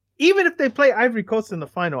 Even if they play Ivory Coast in the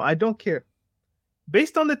final, I don't care.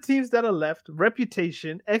 Based on the teams that are left,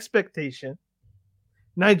 reputation, expectation,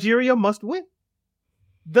 Nigeria must win.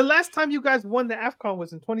 The last time you guys won the AFCON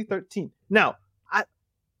was in 2013. Now,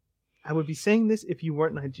 I would be saying this if you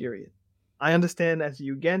weren't Nigerian. I understand as a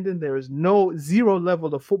Ugandan, there is zero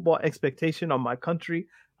level of football expectation on my country.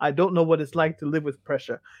 I don't know what it's like to live with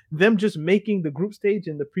pressure. Them just making the group stage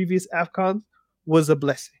in the previous AFCONs was a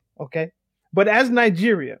blessing, okay? But as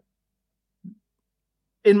Nigeria,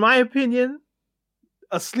 in my opinion,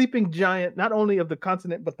 a sleeping giant, not only of the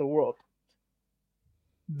continent, but the world.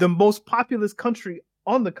 The most populous country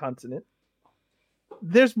on the continent.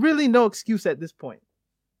 There's really no excuse at this point.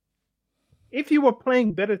 If you were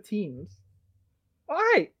playing better teams, all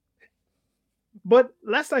right. But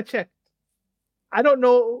last I checked, I don't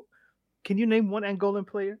know. Can you name one Angolan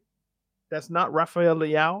player that's not Rafael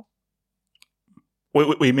Leao?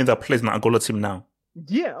 Wait, you mean that plays in the Angola team now?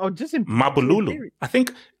 Yeah, or just in Mabululu. I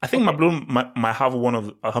think okay. Mabululu might have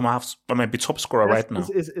might be top scorer right now.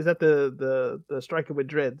 Is that the striker with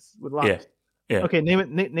dreads with locks? Yeah. Okay,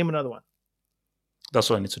 name another one. That's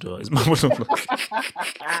what I need to do. Is Mabululu?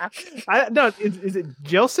 Is it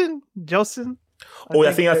Gelson? Gelson?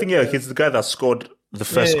 I think he's the guy that scored the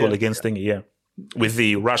first goal against Thingy. Yeah, with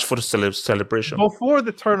the Rashford celebration before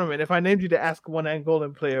the tournament. If I named you to ask one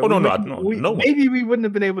Angolan player, no, maybe we wouldn't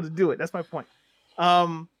have been able to do it. That's my point.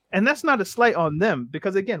 And that's not a slight on them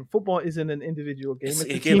because again, football isn't an individual game. It's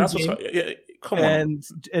a team game. Come on.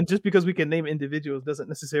 And just because we can name individuals doesn't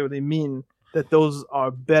necessarily mean that those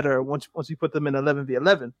are better once you put them in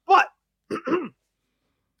 11v11. But I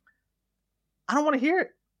don't want to hear it.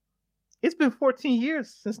 It's been 14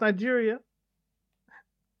 years since Nigeria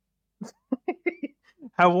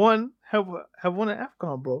have won an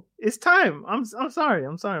AFCON, bro. It's time. I'm sorry.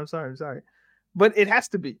 But it has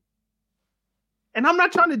to be. And I'm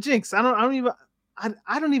not trying to jinx. I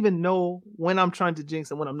don't even know when I'm trying to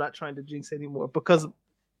jinx and when I'm not trying to jinx anymore because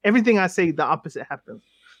everything I say, the opposite happens.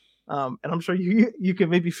 And I'm sure you can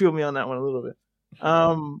maybe feel me on that one a little bit.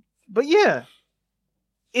 But yeah,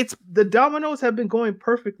 it's the dominoes have been going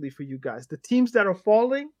perfectly for you guys. The teams that are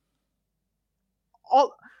falling,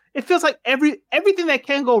 it feels like everything that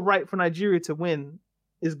can go right for Nigeria to win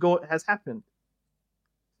has happened.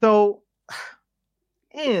 So.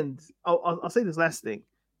 And I'll say this last thing.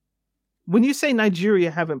 When you say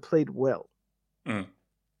Nigeria haven't played well,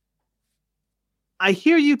 I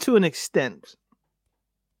hear you to an extent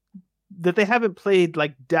that they haven't played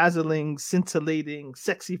like dazzling, scintillating,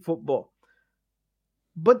 sexy football.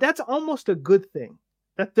 But that's almost a good thing,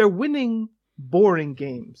 that they're winning boring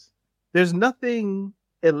games. There's nothing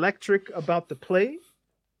electric about the play.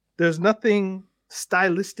 There's nothing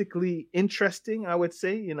stylistically interesting, I would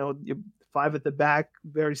say. You know, you're 5 at the back,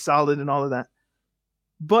 very solid and all of that.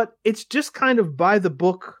 But it's just kind of by the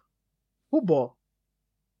book football.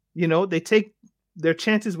 You know, they take their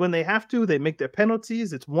chances when they have to. They make their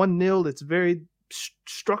penalties. It's 1-0. It's very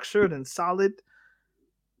structured and solid.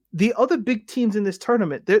 The other big teams in this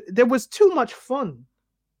tournament, there was too much fun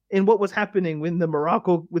in what was happening in the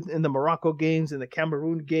Morocco games and the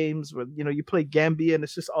Cameroon games, where you know you play Gambia and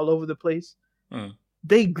it's just all over the place.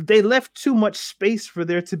 They left too much space for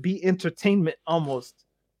there to be entertainment. Almost,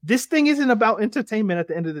 this thing isn't about entertainment at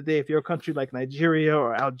the end of the day. If you're a country like Nigeria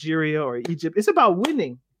or Algeria or Egypt, it's about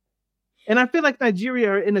winning. And I feel like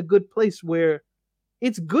Nigeria are in a good place where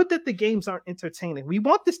it's good that the games aren't entertaining. We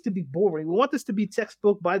want this to be boring. We want this to be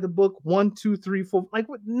textbook, by the book, 1, 2, 3, 4. Like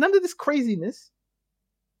none of this craziness.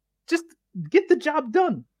 Just get the job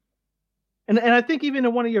done. And I think even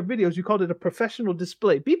in one of your videos, you called it a professional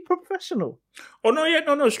display. Be professional. Oh, no, yeah,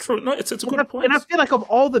 no, it's true. No, it's a good point. And I feel like of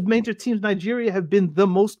all the major teams, Nigeria have been the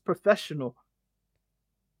most professional.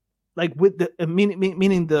 Like with the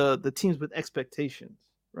meaning the teams with expectations,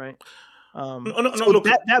 right? Look,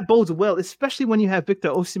 that bodes well, especially when you have Victor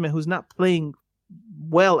Osimhen, who's not playing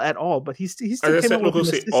well at all, but he still came up with an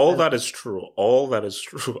assist. All that is true. All that is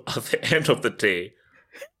true. At the end of the day,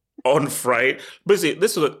 on Friday, basically,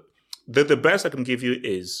 this is the best I can give you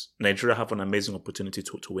is Nigeria have an amazing opportunity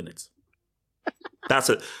to win it. That's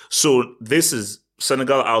it. So this is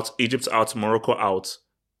Senegal out, Egypt out, Morocco out.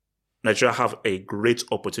 Nigeria have a great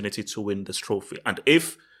opportunity to win this trophy, and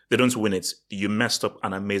if they don't win it, you messed up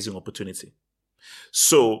an amazing opportunity.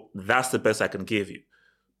 So that's the best I can give you.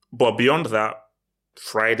 But beyond that,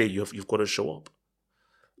 Friday, you've got to show up.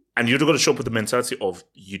 And you've got to show up with the mentality of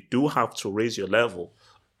you do have to raise your level.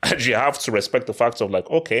 And you have to respect the fact of like,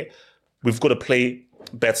 okay, we've got to play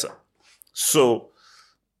better. So,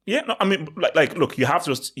 yeah, no, I mean, like look, you have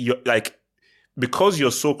to, because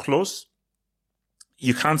you're so close,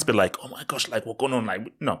 you can't be like, oh my gosh, like what's going on?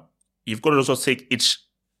 Like, no, you've got to also take each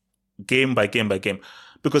game by game by game,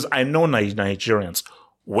 because I know Nigerians,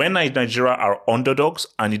 when Nigeria are underdogs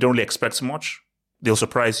and you don't really expect much, they'll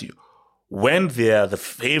surprise you. When they're the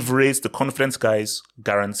favorites, the confidence guys,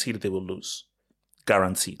 guaranteed they will lose.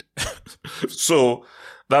 Guaranteed. So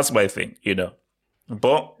that's my thing, you know.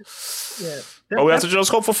 But we have to just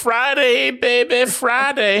hope for Friday, baby,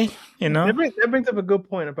 Friday. You know. That brings up a good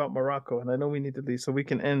point about Morocco, and I know we need to leave, so we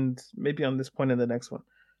can end maybe on this point in the next one.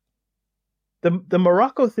 The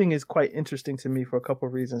Morocco thing is quite interesting to me for a couple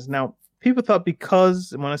of reasons. Now, people thought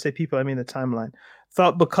because, and when I say people, I mean the timeline,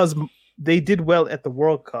 thought because they did well at the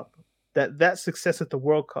World Cup, that success at the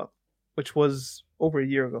World Cup, which was over a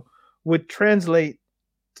year ago, would translate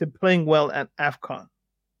to playing well at AFCON.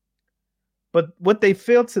 But what they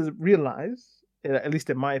failed to realize, at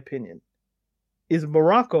least in my opinion, is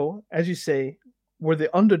Morocco, as you say, were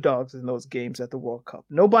the underdogs in those games at the World Cup.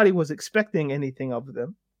 Nobody was expecting anything of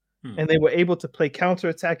them. And they were able to play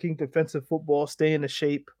counter-attacking defensive football, stay in the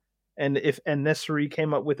shape. And if Nesri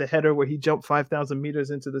came up with a header where he jumped 5,000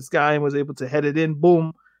 meters into the sky and was able to head it in,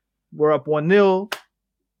 boom, we're up 1-0.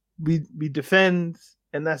 We defend,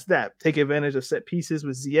 and that's that. Take advantage of set pieces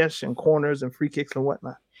with Ziyech and corners and free kicks and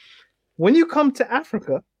whatnot. When you come to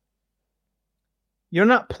Africa, you're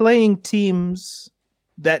not playing teams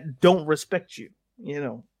that don't respect you. You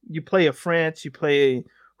know, you play a France, you play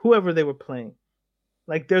whoever they were playing.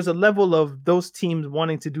 Like, there's a level of those teams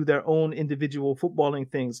wanting to do their own individual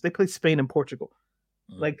footballing things. They play Spain and Portugal.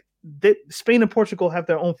 Like, Spain and Portugal have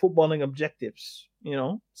their own footballing objectives, you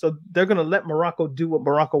know? So they're going to let Morocco do what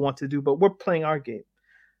Morocco wants to do, but we're playing our game.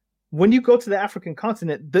 When you go to the African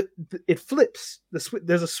continent, it flips.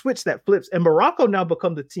 There's a switch that flips. And Morocco now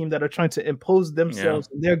become the team that are trying to impose themselves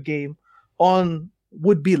and their game on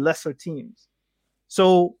would-be lesser teams.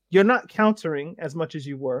 So you're not countering as much as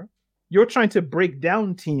you were. You're trying to break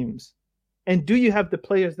down teams. And do you have the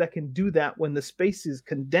players that can do that when the space is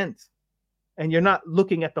condensed and you're not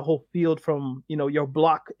looking at the whole field from, you know, your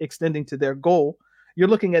block extending to their goal? You're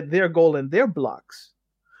looking at their goal and their blocks.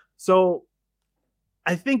 So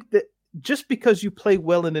I think that just because you play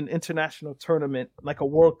well in an international tournament like a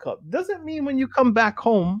World Cup doesn't mean when you come back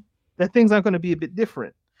home that things aren't going to be a bit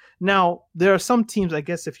different. Now, there are some teams, I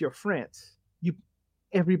guess, if you're France,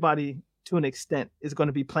 everybody to an extent is going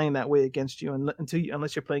to be playing that way against you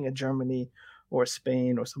unless you're playing a Germany or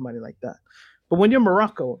Spain or somebody like that. But when you're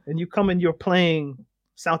Morocco and you come and you're playing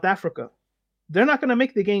South Africa, they're not going to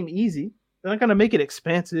make the game easy. They're not going to make it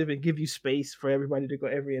expansive and give you space for everybody to go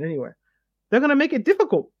every and anywhere. They're going to make it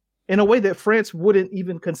difficult in a way that France wouldn't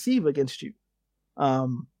even conceive against you.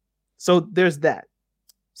 So there's that.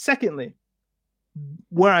 Secondly,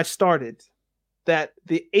 where I started, that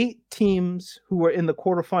the 8 teams who were in the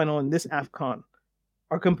quarterfinal in this AFCON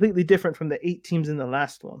are completely different from the 8 teams in the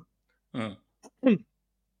last one.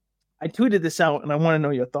 I tweeted this out, and I want to know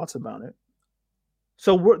your thoughts about it.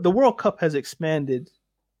 So the World Cup has expanded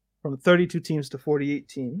from 32 teams to 48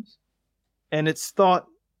 teams, and it's thought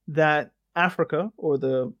that Africa, or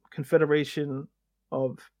the Confederation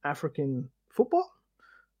of African Football,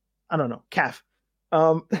 I don't know, CAF,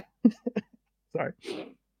 sorry,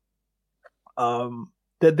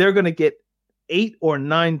 that they're going to get 8 or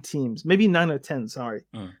 9 teams, maybe 9 or 10, sorry,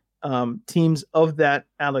 teams of that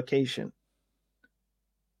allocation.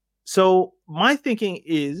 So my thinking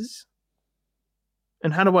is,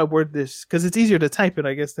 and how do I word this? Because it's easier to type it,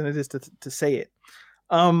 I guess, than it is to say it.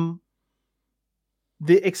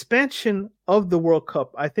 The expansion of the World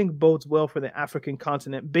Cup, I think, bodes well for the African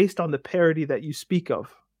continent based on the parity that you speak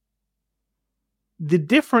of. The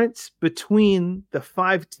difference between the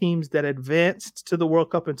 5 teams that advanced to the World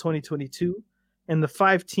Cup in 2022 and the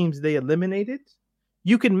 5 teams they eliminated,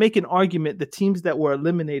 you can make an argument the teams that were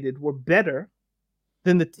eliminated were better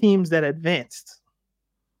than the teams that advanced.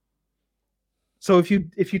 So if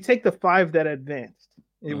you take the 5 that advanced,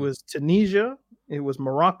 it was Tunisia, it was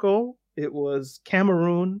Morocco, it was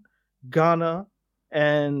Cameroon, Ghana,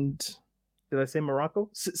 and did I say Morocco?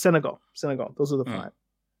 Senegal. Those are the 5.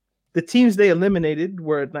 The teams they eliminated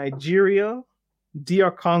were Nigeria, DR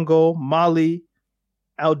Congo, Mali,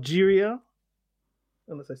 Algeria,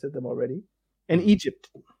 unless I said them already, and Egypt.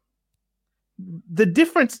 The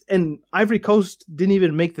difference, and Ivory Coast didn't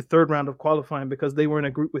even make the 3rd round of qualifying because they were in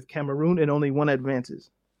a group with Cameroon and only one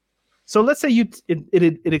advances. So let's say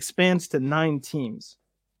it expands to 9 teams,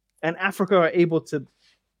 and Africa are able to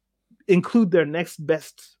include their next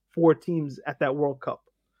best 4 teams at that World Cup,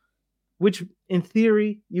 which in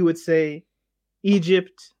theory you would say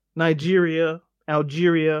Egypt, Nigeria,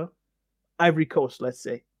 Algeria, Ivory Coast, let's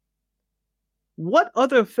say. What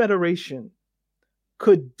other federation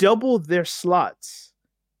could double their slots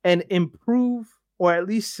and improve or at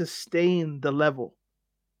least sustain the level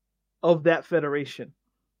of that federation?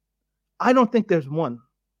 I don't think there's one.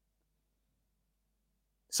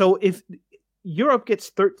 So if Europe gets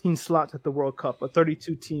 13 slots at the World Cup, a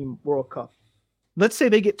 32-team World Cup, let's say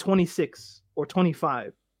they get 26 or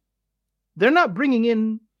 25. They're not bringing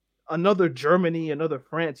in another Germany, another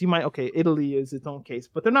France. Italy is its own case,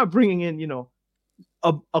 but they're not bringing in,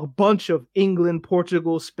 a bunch of England,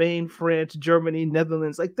 Portugal, Spain, France, Germany,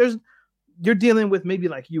 Netherlands. Like you're dealing with maybe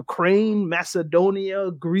like Ukraine,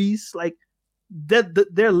 Macedonia, Greece. Like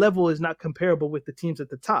their level is not comparable with the teams at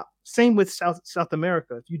the top. Same with South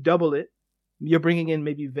America. If you double it, you're bringing in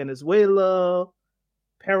maybe Venezuela,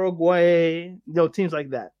 Paraguay, teams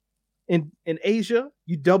like that. In Asia,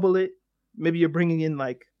 you double it. Maybe you're bringing in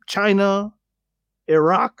like China,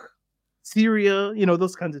 Iraq, Syria,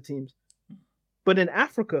 those kinds of teams. But in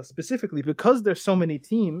Africa specifically, because there's so many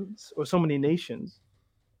teams or so many nations,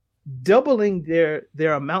 doubling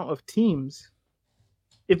their amount of teams,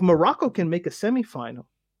 if Morocco can make a semifinal,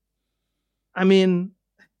 I mean,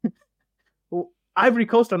 Ivory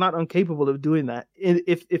Coast are not incapable of doing that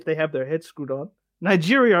if they have their heads screwed on.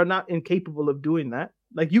 Nigeria are not incapable of doing that.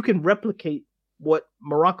 Like, you can replicate what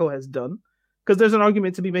Morocco has done, because there's an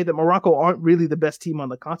argument to be made that Morocco aren't really the best team on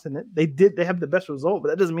the continent. They have the best result, but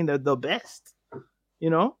that doesn't mean they're the best.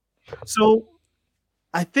 So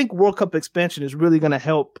I think World Cup expansion is really going to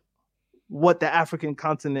help what the African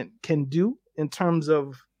continent can do in terms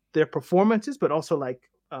of their performances, but also like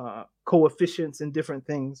coefficients and different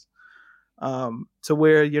things. To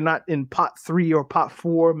where you're not in pot 3 or pot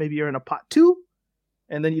 4, maybe you're in a pot 2,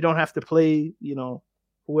 and then you don't have to play,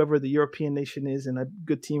 whoever the European nation is and a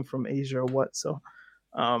good team from Asia or what. So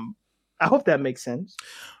I hope that makes sense.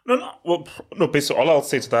 No, basically all I'll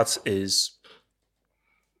say to that is,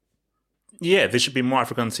 yeah, there should be more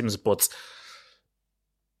African teams, but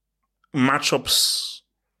matchups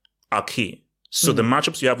are key. So the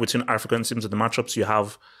matchups you have between African teams and the matchups you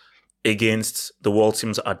have against the world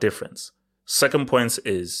teams are different. Second point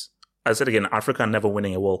is, I said again, Africa never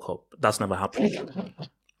winning a World Cup. That's never happened.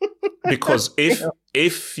 Because the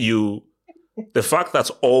fact that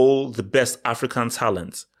all the best African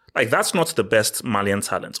talent, like that's not the best Malian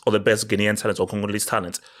talent or the best Guinean talent or Congolese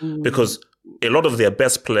talent, because a lot of their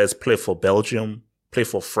best players play for Belgium, play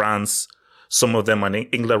for France. Some of them are in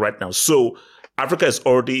England right now. So Africa is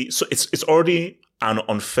already, it's already an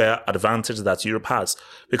unfair advantage that Europe has,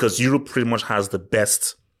 because Europe pretty much has the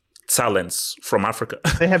best talents from Africa.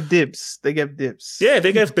 They have dibs. They get dibs. Yeah,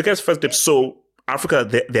 they get first dibs. So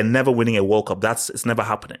Africa, they're never winning a World Cup. It's never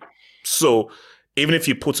happening. So even if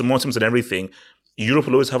you put some more teams and everything, Europe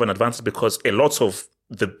will always have an advantage because a lot of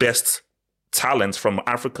the best talent from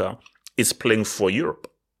Africa is playing for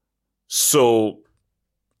Europe. So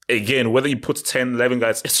again, whether you put 10, 11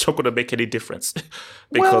 guys, it's not going to make any difference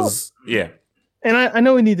because, And I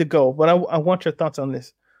know we need to go, but I want your thoughts on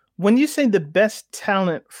this. When you say the best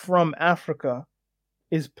talent from Africa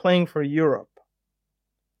is playing for Europe,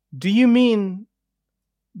 do you mean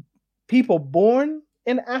people born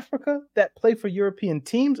in Africa that play for European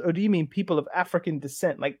teams, or do you mean people of African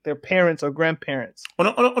descent, like their parents or grandparents?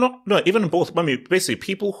 No, even both. I mean, basically,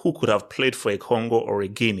 people who could have played for a Congo or a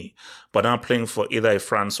Guinea, but now playing for either a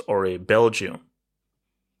France or a Belgium.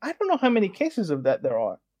 I don't know how many cases of that there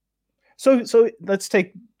are. So let's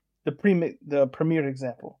take the premier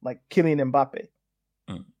example, like Kylian Mbappe.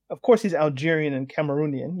 Of course, he's Algerian and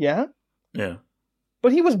Cameroonian, yeah? Yeah.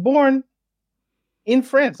 But he was born in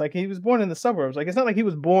France. Like, he was born in the suburbs. Like, it's not like he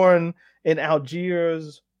was born in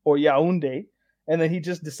Algiers or Yaoundé, and then he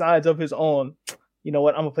just decides of his own, you know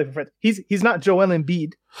what, I'm going to play for France. He's not Joel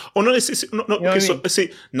Embiid. Oh, no, no. Okay, so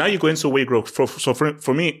see, now you're going to way grow. So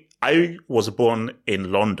for me, I was born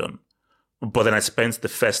in London, but then I spent the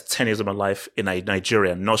first 10 years of my life in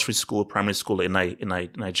Nigeria, nursery school, primary school in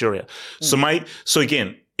Nigeria. So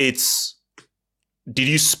again, it's, did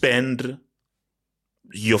you spend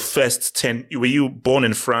your first 10, were you born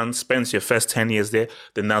in France, spent your first 10 years there,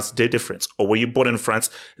 then that's the difference. Or were you born in France,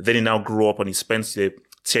 then you now grew up and you spent your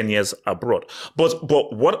 10 years abroad. But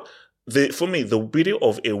for me, the beauty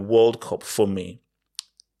of a World Cup for me,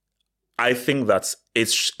 I think that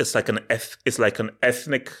it's like an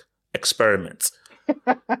ethnic experiment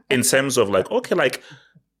in terms of like, okay, like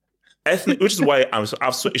ethnic, which is why I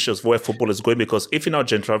have so issues where football is going, because if you now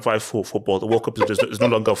gentrify football, the World Cup is no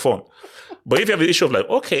longer fun. But if you have the issue of like,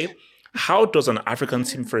 okay, how does an African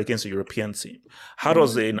team fare against a European team? How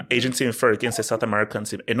does an Asian team fare against a South American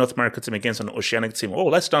team, a North American team against an Oceanic team? Oh,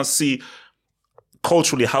 let's now see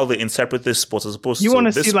culturally how they interpret this sport as opposed to you want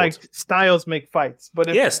to this see sport. Like styles make fights, but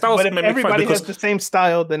if everybody has the same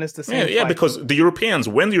style, then it's the same. Yeah, because the Europeans,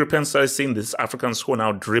 when the Europeans started seeing these Africans who are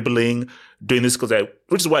now dribbling, doing this,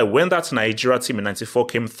 which is why when that Nigeria team in '94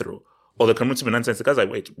 came through, or the Cameroon team in 1996, guys,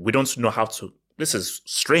 like, wait, we don't know how to. This is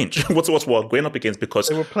strange. What's we're going up against, because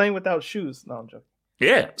they were playing without shoes. No, I'm joking.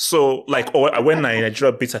 Yeah, so like, or when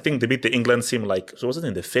Nigeria beat, I think they beat the England team, like, so was it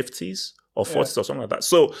in the 50s or 40s or something like that?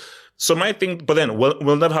 So my thing, but then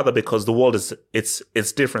we'll never have that because the world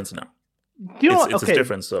it's different now. You know, it's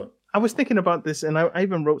different. So I was thinking about this, and I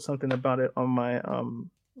even wrote something about it on my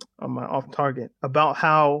off target about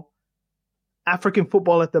how African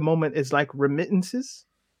football at the moment is like remittances.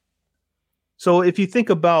 So if you think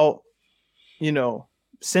about, you know,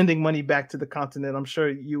 sending money back to the continent, I'm sure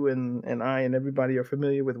you and I and everybody are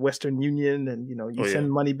familiar with Western Union, and you know, you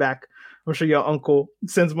send money back. I'm sure your uncle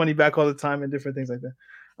sends money back all the time and different things like that.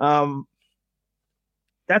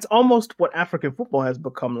 That's almost what African football has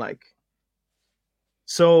become like.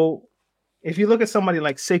 So if you look at somebody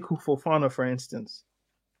like Sekou Fofana, for instance,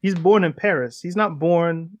 he's born in Paris. He's not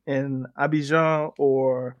born in Abidjan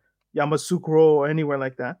or Yamoussoukro or anywhere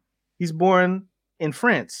like that. He's born in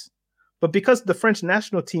France. But because the French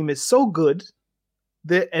national team is so good,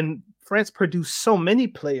 and France produced so many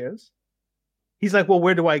players, he's like, well,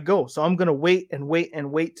 where do I go? So I'm going to wait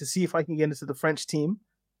to see if I can get into the French team.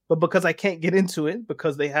 But because I can't get into it,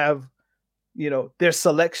 because they have, you know, their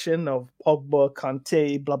selection of Pogba,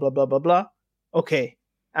 Kanté, blah, blah, blah, blah, blah. Okay,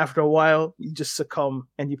 after a while, you just succumb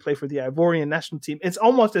and you play for the Ivorian national team. It's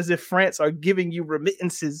almost as if France are giving you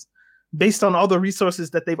remittances based on all the resources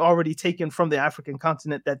that they've already taken from the African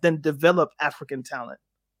continent that then develop African talent.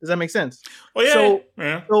 Does that make sense? Oh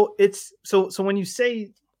yeah. So it's so when you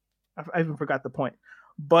say, I even forgot the point,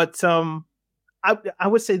 but I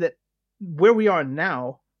would say that where we are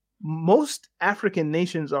now, most African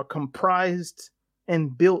nations are comprised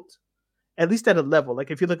and built, at least at a level.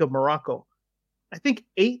 Like if you look at Morocco, I think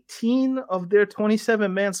 18 of their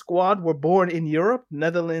 27-man squad were born in Europe,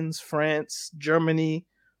 Netherlands, France, Germany,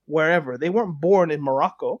 wherever. They weren't born in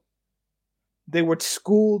Morocco. They were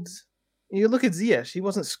schooled. You look at Ziyech, he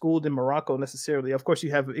wasn't schooled in Morocco necessarily. Of course,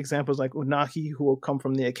 you have examples like Unahi, who will come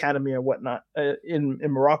from the academy or whatnot in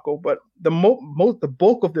Morocco, but the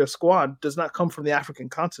bulk of their squad does not come from the African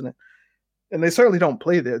continent, and they certainly don't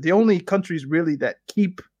play there. The only countries really that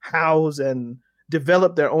keep, house, and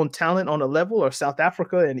develop their own talent on a level are South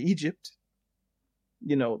Africa and Egypt.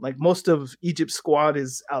 You know, like most of Egypt's squad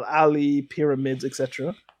is Al Ahly, Pyramids,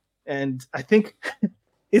 etc. And I think,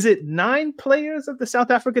 is it 9 players of the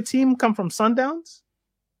South Africa team come from Sundowns?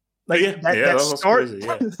 Like that start. Crazy,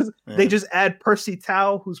 yeah. They just add Percy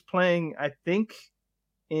Tau, who's playing, I think,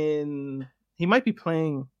 he might be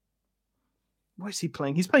playing. Where's he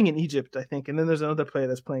playing? He's playing in Egypt, I think. And then there's another player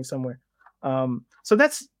that's playing somewhere. So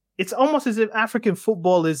it's almost as if African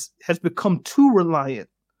football has become too reliant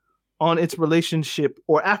on its relationship,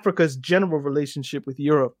 or Africa's general relationship, with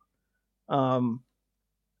Europe.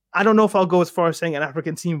 I don't know if I'll go as far as saying an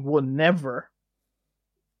African team will never,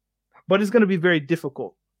 but it's going to be very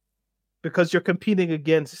difficult because you're competing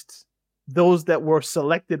against those that were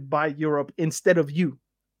selected by Europe instead of you.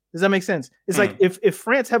 Does that make sense? It's like if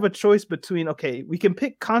France have a choice between, okay, we can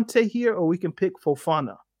pick Kanté here or we can pick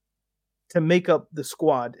Fofana to make up the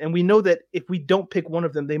squad. And we know that if we don't pick one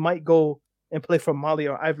of them, they might go and play for Mali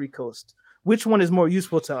or Ivory Coast. Which one is more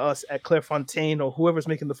useful to us at Clairefontaine or whoever's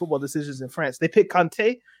making the football decisions in France? They pick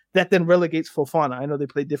Kanté, that then relegates Fofana. I know they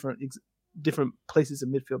play different places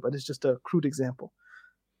in midfield, but it's just a crude example.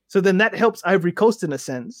 So then that helps Ivory Coast in a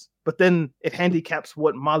sense, but then it handicaps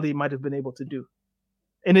what Mali might have been able to do.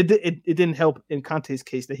 And it didn't help in Kanté's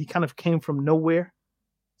case that he kind of came from nowhere.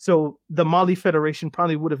 So the Mali Federation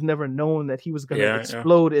probably would have never known that he was going to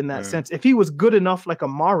explode in that sense. If he was good enough, like a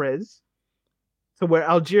Mahrez, to where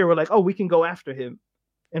Algeria were like, oh, we can go after him,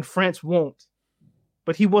 and France won't.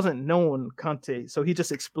 But he wasn't known, Kanté, so he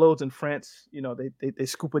just explodes in France. You know, they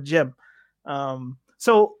scoop a gem.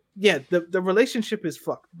 So yeah, the relationship is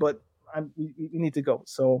fucked, but we need to go.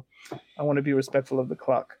 So I want to be respectful of the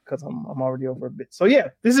clock because I'm already over a bit. So yeah,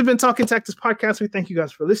 this has been Talking Tactics Podcast. We thank you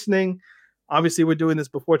guys for listening. Obviously, we're doing this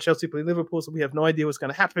before Chelsea play Liverpool, so we have no idea what's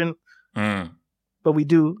going to happen. But we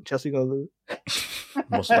do. Chelsea going to lose.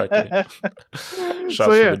 Most likely. Shout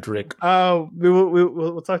to the Drake.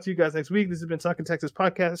 We'll talk to you guys next week. This has been Talking Texas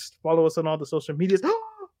Podcast. Follow us on all the social medias.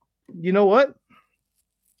 You know what?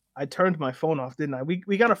 I turned my phone off, didn't I?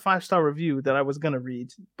 We got a 5-star review that I was going to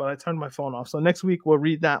read, but I turned my phone off. So next week we'll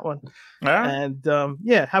read that one. And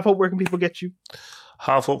Have Hope, where can people get you?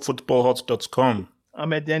 HalfHopeFootballHot.com.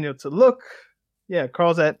 I'm at Daniel to look. Yeah,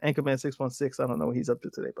 Carl's at Anchorman616. I don't know what he's up to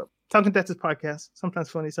today, but Talking Texas Podcast. Sometimes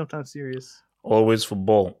funny, sometimes serious. Always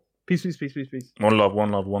football. Peace, peace, peace, peace, peace. One love,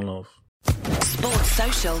 one love, one love. Sports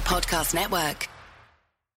Social Podcast Network.